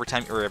think, every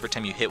time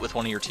you hit with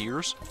one of your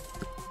tiers,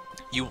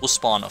 you will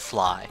spawn a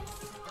fly.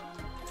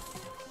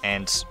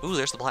 And, ooh,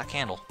 there's the black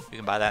candle. You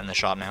can buy that in the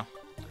shop now.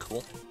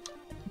 Cool.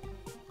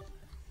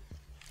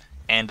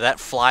 And that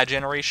fly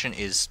generation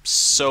is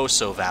so,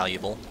 so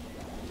valuable.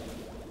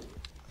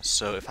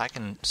 So if I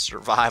can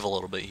survive a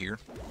little bit here.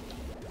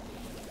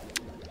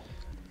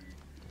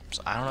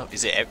 So I don't know,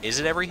 is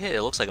it every hit?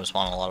 It looks like I'm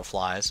spawning a lot of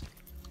flies.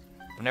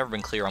 I've never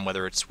been clear on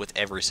whether it's with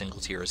every single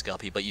tier as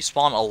Guppy, but you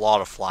spawn a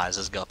lot of flies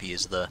as Guppy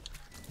is the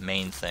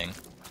main thing.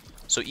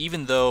 So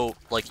even though,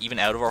 like, even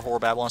out of our Horror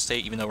Babylon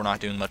state, even though we're not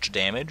doing much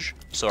damage,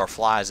 so our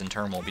flies in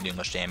turn won't be doing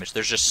much damage,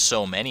 there's just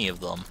so many of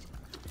them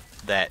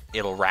that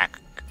it'll rack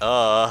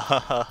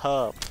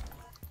up.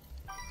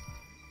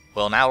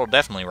 Well, now it'll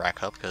definitely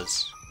rack up,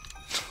 because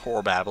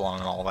Horror Babylon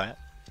and all that.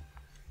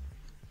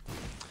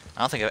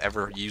 I don't think I've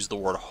ever used the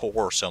word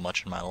horror so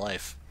much in my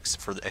life,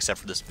 except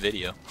for this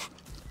video.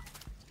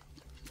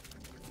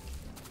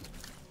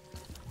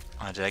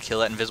 Did I kill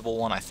that invisible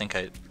one? I think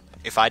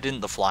if I didn't,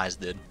 the flies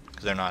did,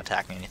 because they're not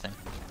attacking anything.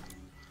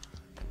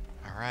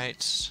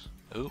 Alright.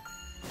 Ooh.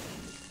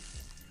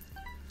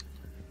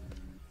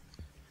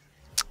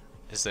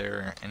 Is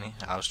there any...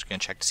 I was going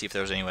to check to see if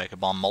there was any way I could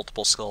bomb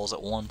multiple skulls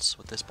at once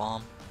with this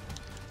bomb.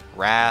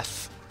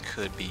 Wrath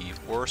could be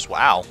worse.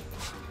 Wow.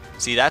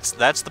 See, that's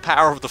the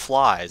power of the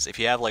flies. If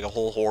you have like a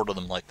whole horde of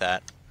them like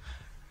that,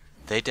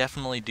 they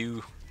definitely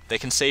do... They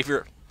can save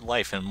your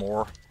life in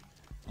more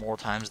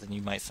times than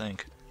you might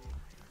think.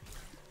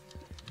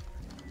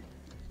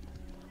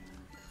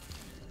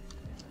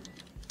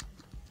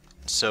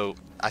 So,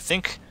 I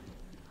think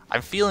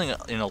I'm feeling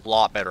in a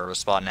lot better of a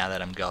spot now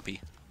that I'm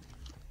Guppy.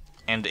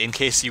 And in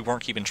case you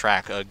weren't keeping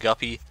track,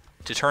 Guppy,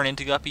 to turn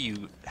into Guppy,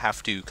 you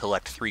have to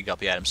collect 3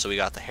 Guppy items. So we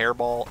got the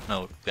hairball.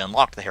 No, we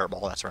unlocked the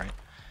hairball, that's right.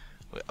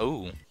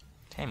 Oh,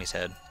 Tammy's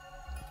head.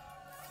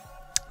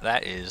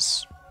 That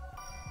is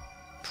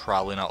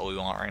probably not what we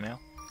want right now.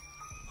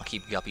 I'll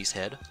keep Guppy's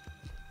head.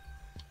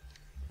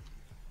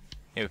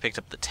 Yeah, we picked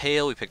up the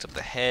tail, we picked up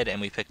the head,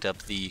 and we picked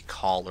up the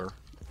collar.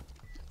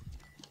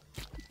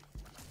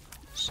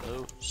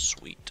 So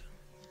sweet.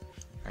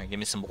 Alright, give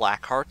me some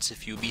black hearts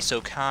if you be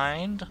so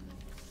kind.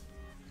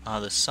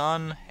 The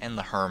sun and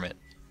the hermit.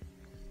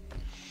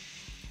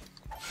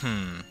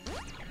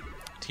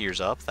 Tears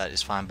up, that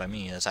is fine by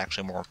me. That's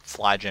actually more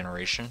fly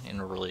generation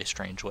in a really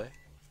strange way.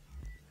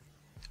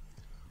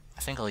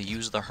 I think I'll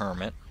use the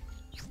hermit.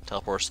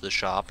 Teleport to the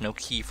shop. No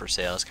key for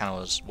sale. That's kind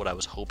of what I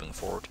was hoping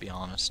for, to be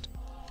honest.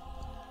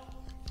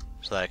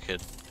 So that I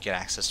could get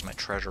access to my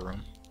treasure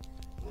room.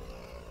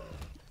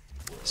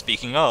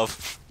 Speaking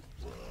of...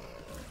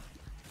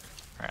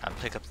 Alright, I'll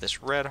pick up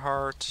this red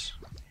heart.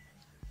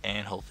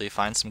 And hopefully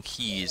find some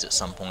keys at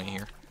some point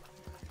here.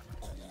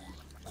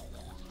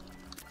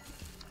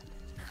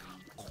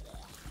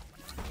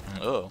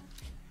 Oh.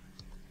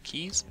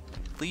 Keys?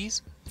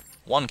 Please?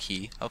 1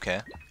 key. Okay.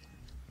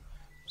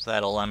 So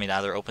that'll allow me to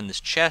either open this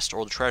chest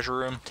or the treasure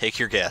room. Take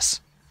your guess.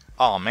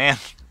 Oh man.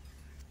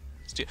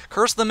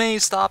 Curse the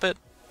maze, stop it.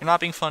 You're not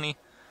being funny.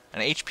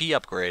 An HP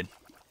upgrade.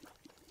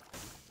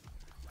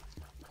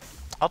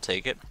 I'll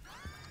take it.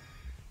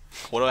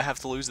 What do I have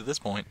to lose at this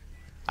point?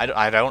 I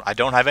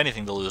don't have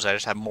anything to lose. I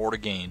just have more to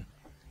gain.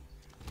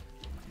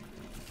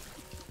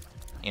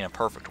 In a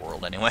perfect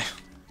world, anyway.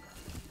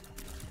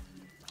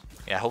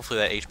 Yeah, hopefully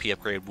that HP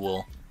upgrade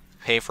will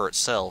pay for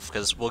itself,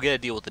 because we'll get a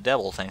deal with the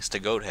devil thanks to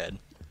Goathead.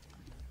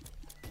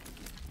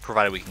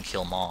 Provided we can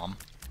kill Mom.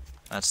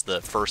 That's the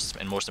first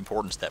and most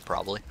important step,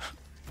 probably.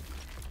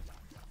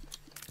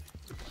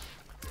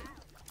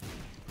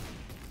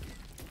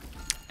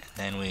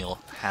 And then we'll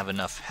have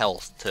enough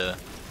health to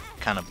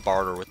kind of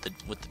barter with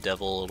the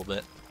devil a little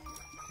bit.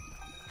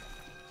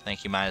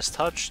 Thank you, Midas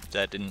Touch.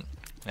 That didn't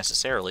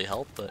necessarily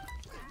help, but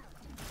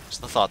it's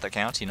the thought that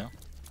counts, you know.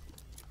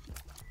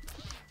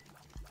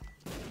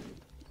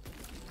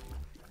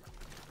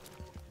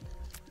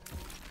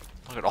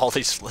 Look at all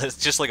these. It's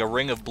just like a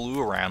ring of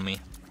blue around me.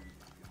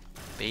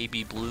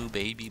 Baby blue,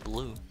 baby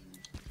blue.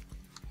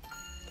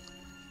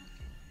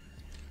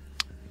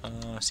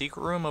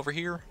 Secret room over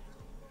here?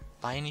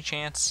 By any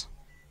chance?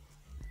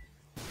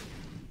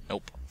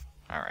 Nope.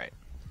 Alright.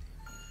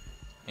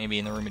 Maybe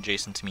in the room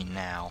adjacent to me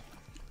now.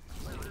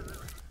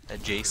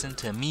 adjacent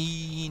to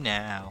me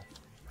now.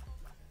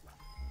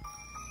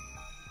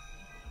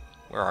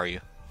 Where are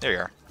you? There you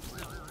are.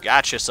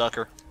 Gotcha,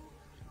 sucker.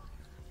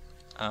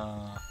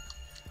 I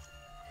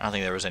don't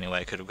think there was any way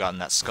I could have gotten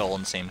that skull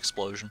in the same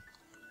explosion.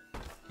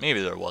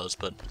 Maybe there was,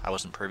 but I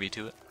wasn't privy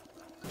to it.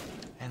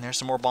 And there's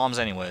some more bombs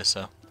anyway,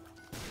 so...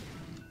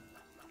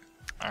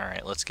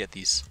 Alright, let's get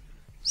these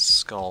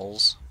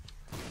skulls.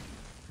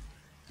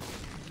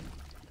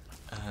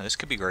 This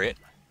could be great.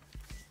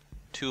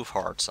 2 of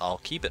hearts. I'll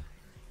keep it.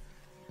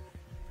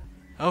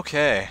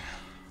 Okay.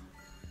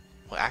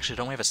 Well, actually,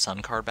 don't we have a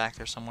sun card back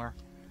there somewhere?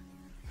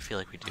 I feel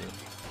like we do.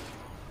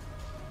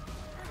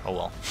 Oh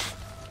well.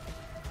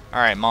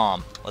 Alright,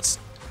 Mom. Let's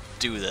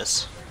do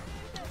this.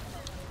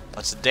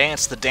 Let's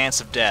dance the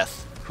dance of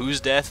death.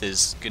 Whose death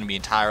is going to be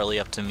entirely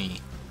up to me.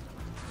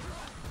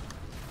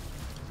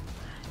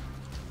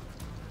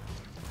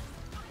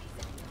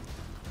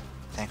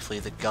 Thankfully,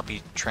 the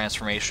Guppy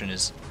transformation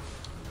is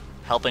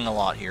helping a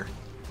lot here.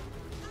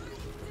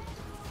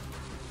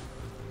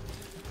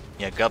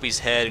 Yeah, Guppy's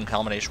head in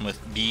combination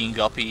with being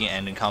Guppy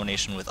and in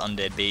combination with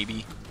Undead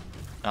Baby,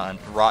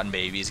 Rotten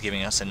Baby, is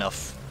giving us enough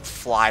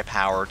fly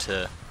power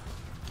to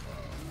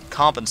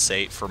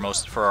compensate for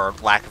our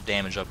lack of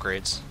damage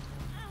upgrades.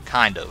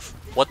 Kind of.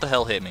 What the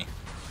hell hit me?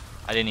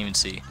 I didn't even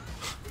see.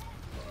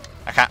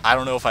 I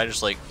don't know if I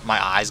just, like,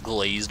 my eyes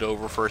glazed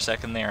over for a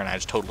second there and I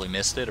just totally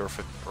missed it, or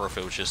if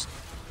it was just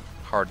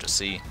hard to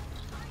see.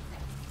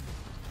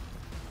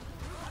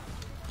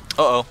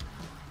 Uh-oh.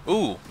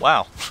 Ooh,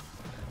 wow.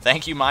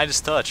 Thank you,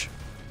 Midas Touch.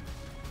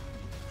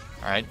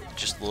 Alright,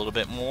 just a little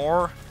bit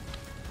more.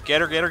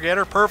 Get her, get her, get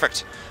her.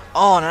 Perfect.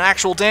 Oh, and an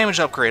actual damage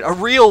upgrade. A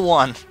real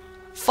one!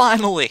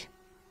 Finally!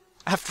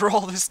 After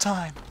all this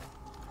time.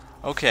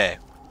 Okay.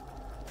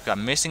 We've got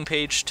Missing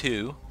Page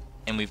 2,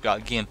 and we've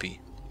got Gimpy.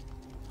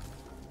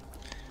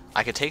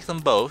 I could take them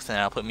both, and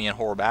that'll put me in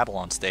Horror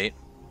Babylon state.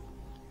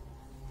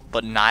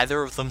 But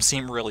neither of them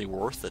seem really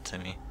worth it to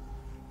me.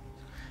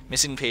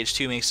 Missing Page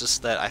 2 makes it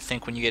so that I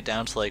think when you get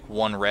down to like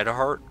 1 red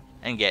heart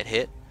and get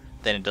hit,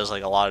 then it does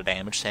like a lot of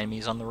damage to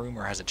enemies on the room,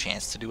 or has a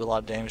chance to do a lot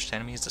of damage to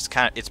enemies.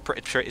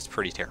 It's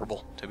pretty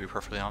terrible, to be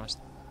perfectly honest.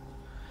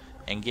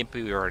 And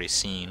Gimpy we've already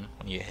seen.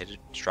 When you hit it,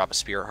 just drop a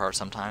spirit heart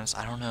sometimes.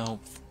 I don't know.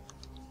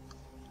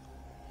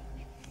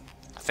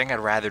 I think I'd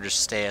rather just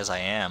stay as I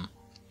am.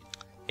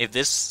 If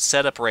this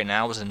setup right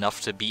now was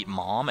enough to beat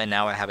Mom, and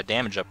now I have a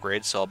damage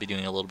upgrade, so I'll be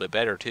doing a little bit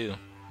better too.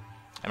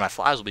 And my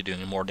flies will be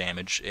doing more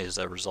damage as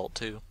a result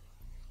too.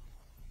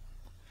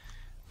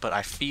 But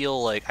I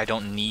feel like I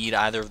don't need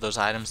either of those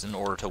items in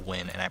order to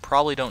win, and I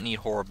probably don't need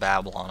Horror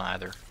Babylon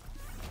either.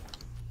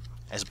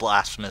 As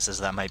blasphemous as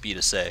that might be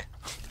to say.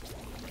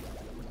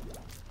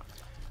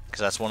 Because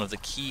that's one of the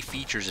key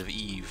features of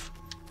Eve.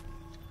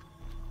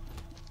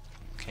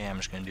 Okay, I'm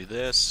just going to do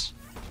this.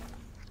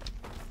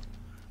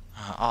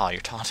 You're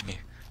taunting me.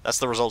 That's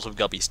the result of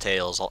Guppy's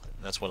tails.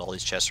 That's what all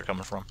these chests are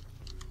coming from.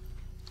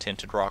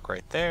 Tinted rock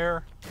right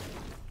there.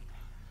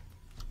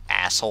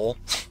 Asshole.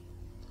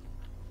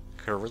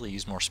 Could have really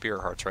used more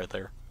spirit hearts right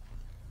there.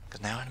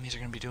 Because now enemies are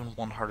going to be doing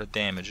 1 heart of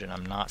damage, and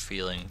I'm not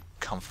feeling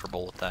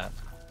comfortable with that.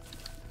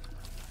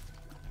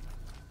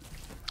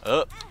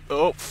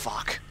 Oh,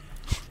 fuck.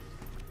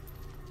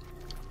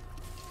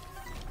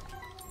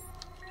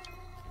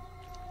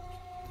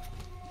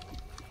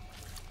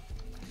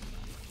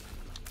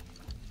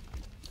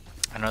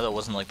 I know that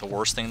wasn't like the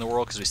worst thing in the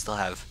world because we still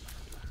have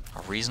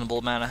a reasonable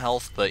amount of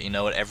health, but you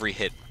know what? Every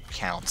hit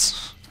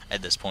counts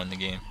at this point in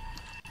the game.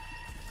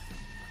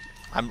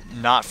 I'm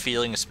not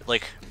feeling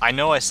like, I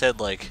know I said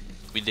like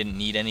we didn't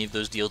need any of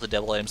those deal with the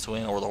devil items to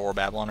win, or the Horror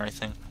Babylon or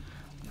anything,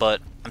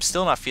 but I'm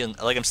still not feeling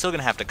like I'm still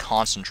gonna have to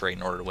concentrate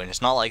in order to win.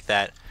 It's not like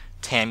that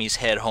Tammy's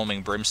head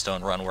homing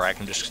brimstone run where I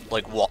can just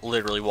like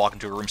literally walk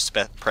into a room,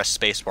 press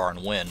spacebar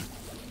and win.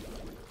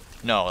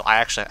 No, I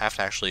have to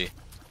actually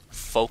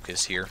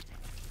focus here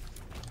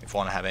if I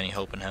want to have any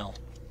hope in hell.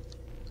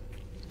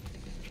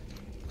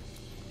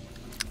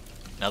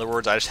 In other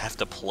words, I just have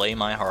to play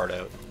my heart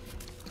out.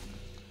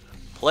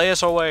 Play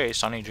us away,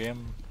 Sonny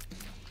Jim.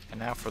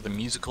 And now for the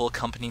musical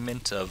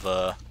accompaniment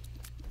of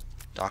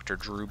Dr.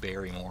 Drew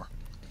Barrymore.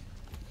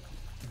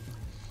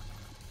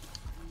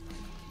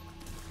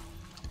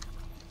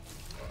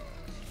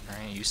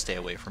 Alright, you stay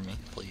away from me,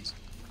 please.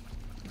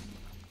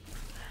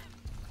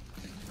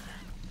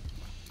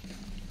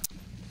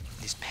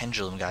 These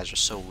pendulum guys are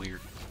so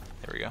weird.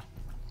 There we go.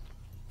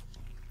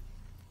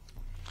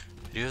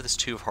 I do have this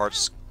 2 of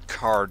Hearts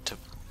card to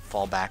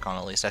fall back on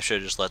at least. I should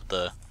have just let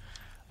the...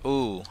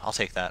 Ooh, I'll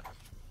take that.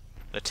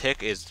 The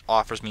tick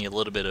offers me a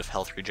little bit of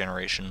health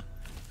regeneration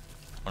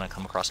when I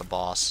come across a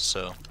boss,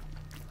 so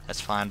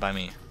that's fine by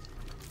me.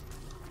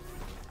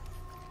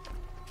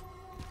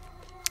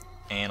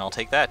 And I'll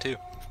take that too.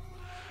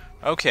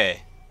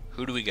 Okay,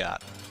 who do we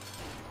got?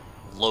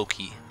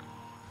 Loki.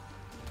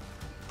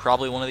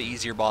 Probably one of the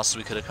easier bosses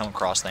we could have come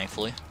across,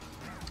 thankfully.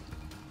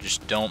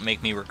 Just don't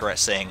make me regret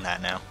saying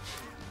that now.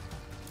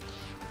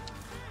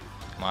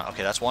 Come on,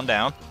 okay, that's 1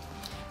 down.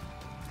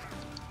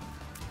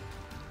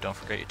 Don't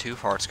forget your 2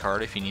 of Hearts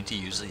card if you need to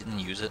use it, then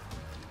use it.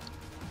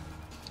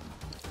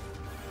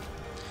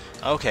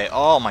 Okay,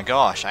 oh my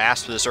gosh, I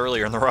asked for this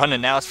earlier in the run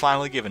and now it's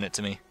finally giving it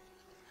to me.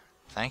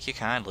 Thank you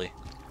kindly.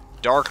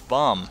 Dark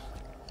Bum.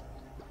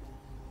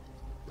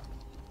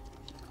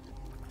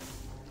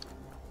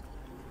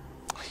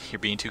 You're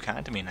being too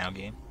kind to me now,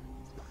 game.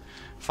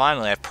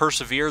 Finally, I've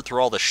persevered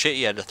through all the shit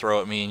you had to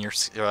throw at me, and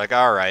you're like,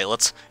 alright,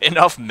 let's...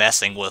 Enough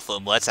messing with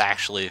them. Let's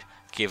actually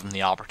give them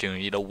the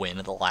opportunity to win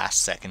at the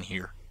last second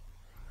here.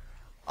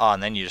 Oh,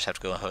 and then you just have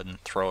to go ahead and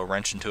throw a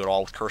wrench into it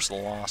all with Curse of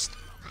the Lost.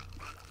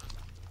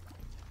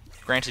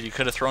 Granted, you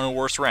could have thrown a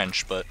worse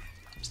wrench, but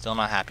still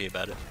not happy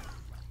about it.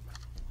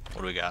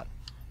 What do we got?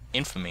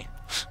 Infamy.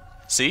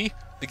 See?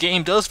 The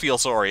game does feel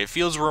sorry. It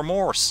feels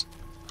remorse.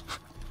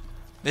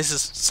 This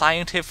is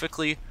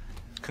scientifically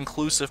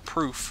conclusive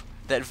proof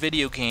that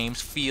video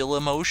games feel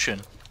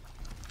emotion.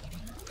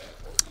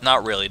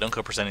 Not really. Don't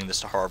go presenting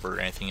this to Harvard or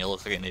anything. You'll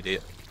look like an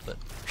idiot. But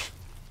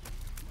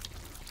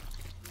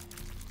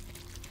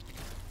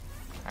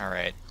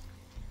alright.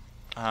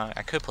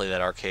 I could play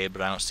that arcade,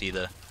 but I don't see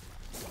the...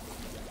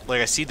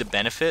 Like, I see the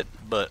benefit,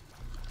 but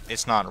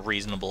it's not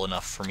reasonable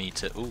enough for me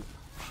to... Ooh.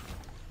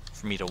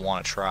 For me to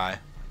want to try.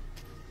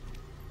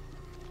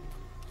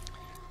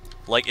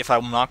 Like, if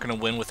I'm not going to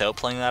win without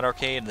playing that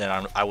arcade,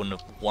 then I wouldn't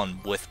have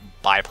won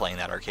by playing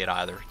that arcade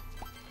either.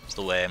 That's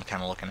the way I'm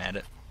kind of looking at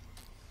it.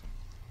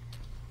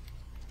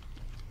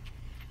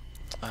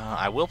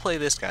 I will play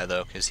this guy,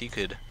 though, because he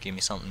could give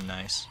me something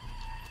nice.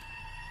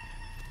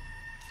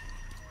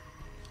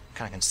 I'm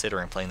kind of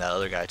considering playing that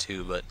other guy,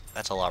 too, but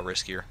that's a lot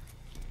riskier.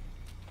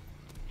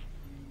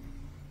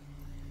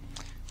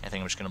 I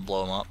think I'm just going to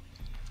blow him up.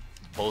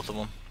 Both of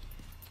them.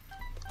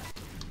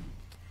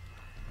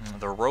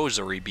 The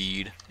Rosary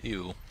Bead.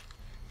 Ew.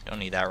 Don't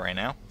need that right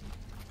now.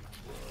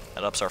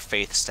 That ups our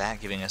faith stat,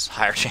 giving us a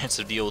higher chance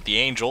to deal with the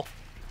angel.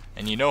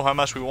 And you know how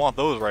much we want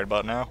those right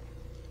about now.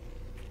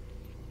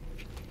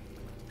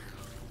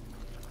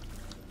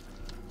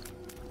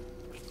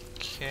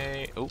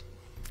 Okay. Oh.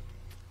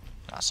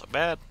 Not so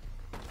bad.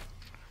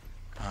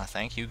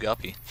 Thank you,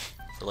 Guppy,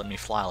 for letting me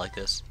fly like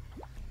this.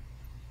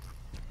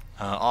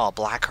 Oh,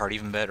 Black Heart,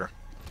 even better.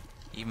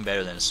 Even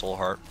better than a Soul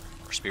Heart,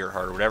 or Spirit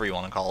Heart, or whatever you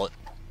want to call it.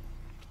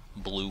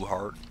 Blue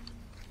Heart.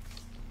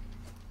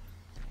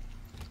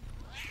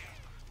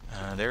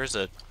 There's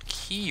a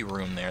key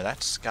room there.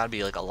 That's got to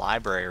be like a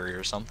library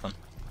or something.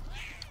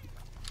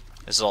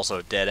 This is also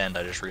a dead end,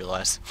 I just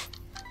realized.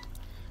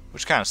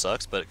 Which kind of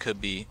sucks, but it could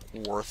be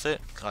worth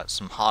it. Got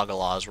some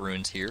Hagalaz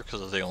runes here, because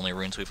they're the only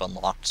runes we've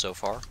unlocked so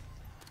far.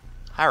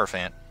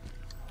 Hierophant.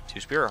 2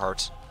 Spirit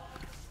Hearts.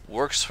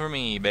 Works for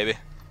me, baby.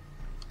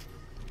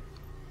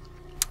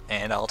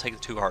 And I'll take the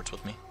 2 hearts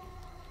with me.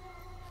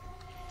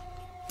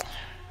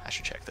 I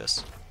should check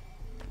this.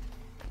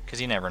 Because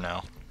you never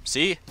know.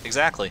 See?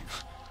 Exactly.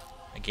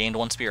 I gained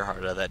 1 Spirit Heart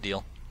out of that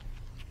deal.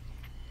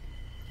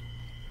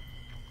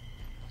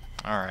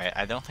 Alright,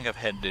 I don't think I've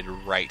headed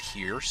right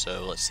here,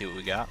 so let's see what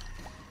we got.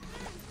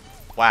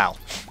 Wow.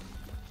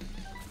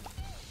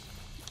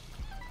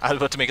 I was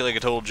about to make like a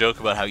total joke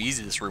about how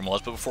easy this room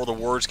was, but before the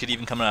words could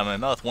even come out of my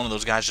mouth, one of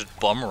those guys just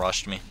bum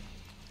rushed me.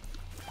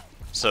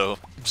 So,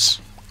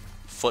 just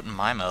foot in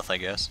my mouth, I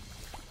guess.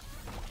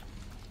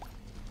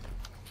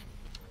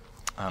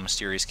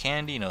 Mysterious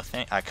candy, no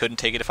thank. I couldn't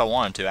take it if I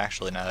wanted to,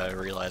 actually, now that I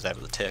realize I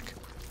have the tick.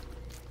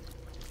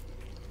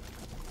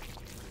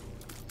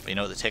 But you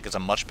know, the tick is a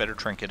much better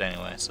trinket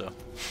anyway, so.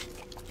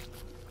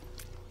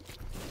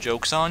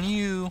 Joke's on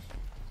you!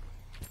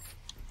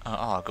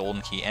 Oh, a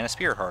golden key and a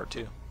Spirit Heart,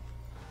 too.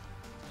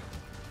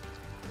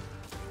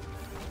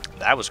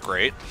 That was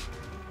great.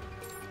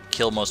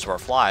 Killed most of our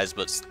flies,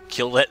 but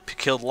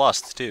killed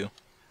lust, too.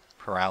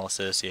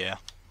 Paralysis, yeah.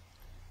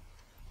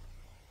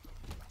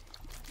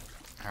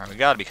 Alright, we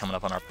gotta be coming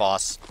up on our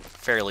boss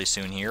fairly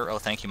soon here. Oh,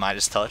 thank you,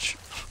 Midas Touch.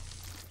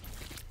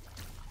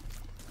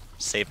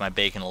 Saved my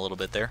bacon a little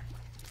bit there.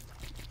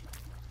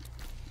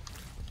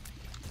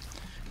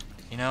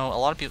 You know, a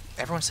lot of people,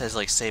 everyone says,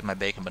 like, save my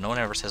bacon, but no one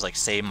ever says, like,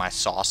 save my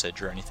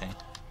sausage or anything.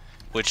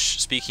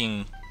 Which,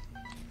 speaking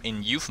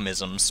in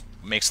euphemisms,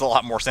 makes a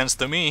lot more sense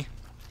to me.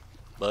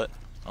 But,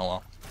 oh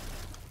well.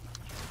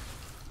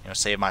 You know,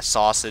 save my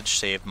sausage,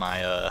 save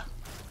my,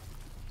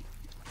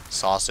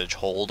 sausage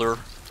holder.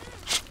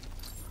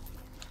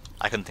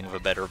 I couldn't think of a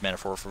better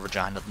metaphor for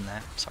vagina than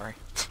that. Sorry.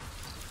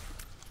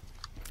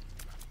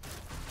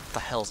 What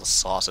the hell's a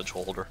sausage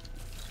holder?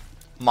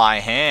 My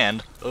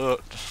hand?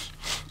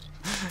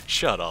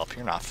 Shut up.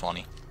 You're not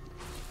funny.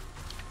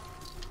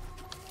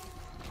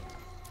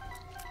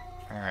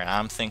 Alright,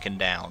 I'm thinking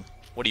down.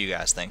 What do you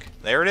guys think?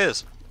 There it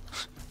is.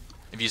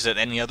 If you said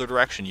any other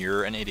direction,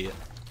 you're an idiot.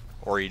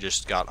 Or you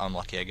just got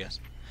unlucky, I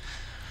guess.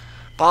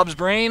 Bob's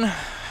brain?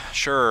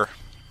 Sure.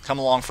 Come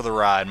along for the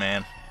ride,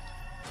 man.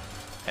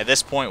 At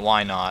this point,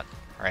 why not?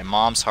 Alright,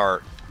 Mom's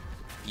Heart.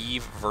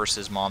 Eve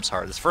versus Mom's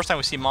Heart. This is the first time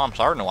we see Mom's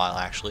Heart in a while,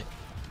 actually.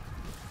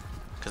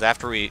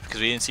 Because we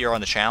didn't see her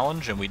on the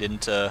challenge, and we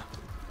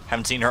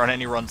haven't seen her on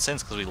any run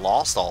since, because we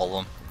lost all of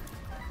them.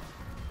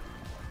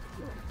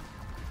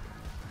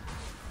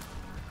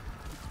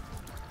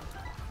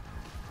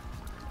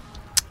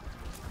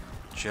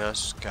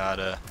 Just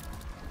gotta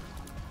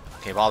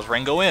Okay, Bob's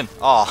Rain, go in.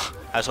 Oh,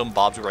 I was hoping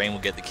Bob's Rain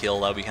would get the kill.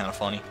 That would be kind of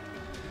funny.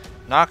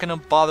 Not going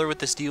to bother with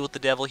this deal with the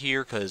devil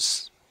here,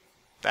 because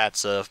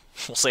that's, we'll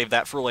save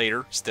that for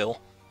later,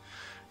 still.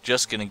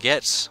 Just going to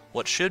get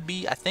what should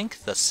be, I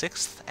think, the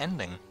 6th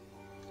ending.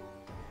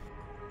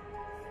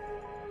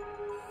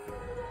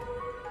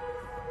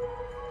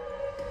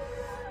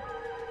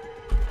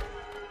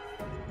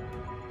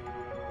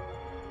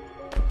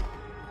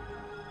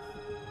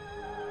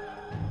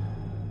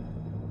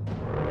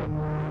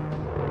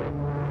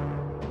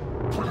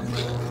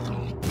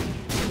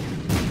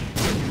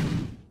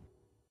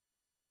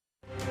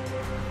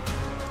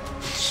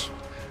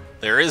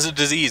 There is a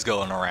disease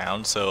going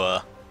around,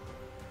 so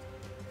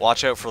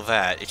watch out for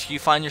that. If you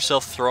find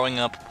yourself throwing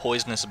up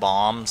poisonous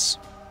bombs,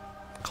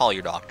 call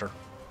your doctor.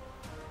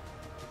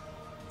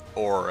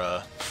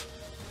 Or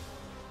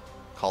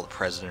call the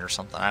president or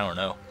something, I don't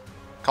know.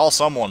 Call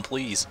someone,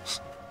 please.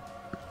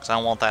 Because I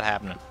don't want that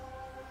happening.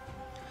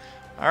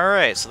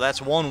 Alright, so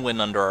that's one win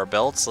under our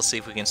belts. Let's see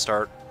if we can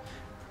start.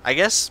 I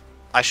guess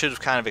I should have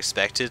kind of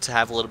expected to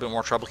have a little bit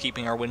more trouble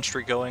keeping our win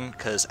streak going,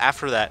 because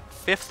after that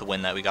 5th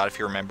win that we got, if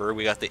you remember,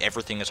 we got the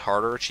Everything is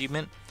Harder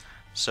achievement.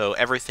 So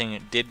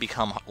everything did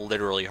become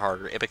literally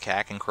harder.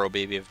 Ipecac and Crow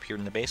Baby have appeared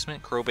in the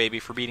basement. Crow Baby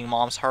for beating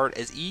Mom's heart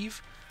as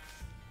Eve,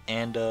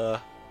 and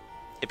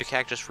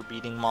Ipecac just for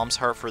beating Mom's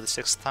heart for the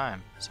 6th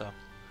time. So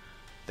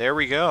there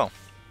we go.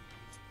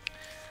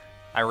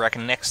 I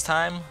reckon next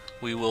time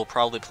we will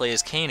probably play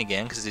as Cain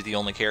again, because he's the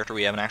only character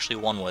we haven't actually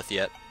won with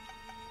yet.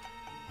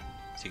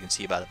 So you can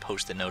see by the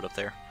post-it note up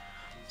there.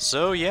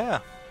 So yeah,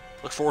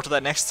 look forward to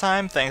that next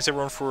time. Thanks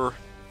everyone for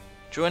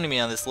joining me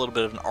on this little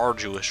bit of an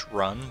arduous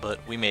run,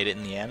 but we made it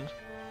in the end.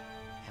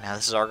 And now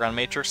this is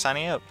ArgonMatrix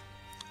signing out.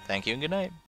 Thank you and good night.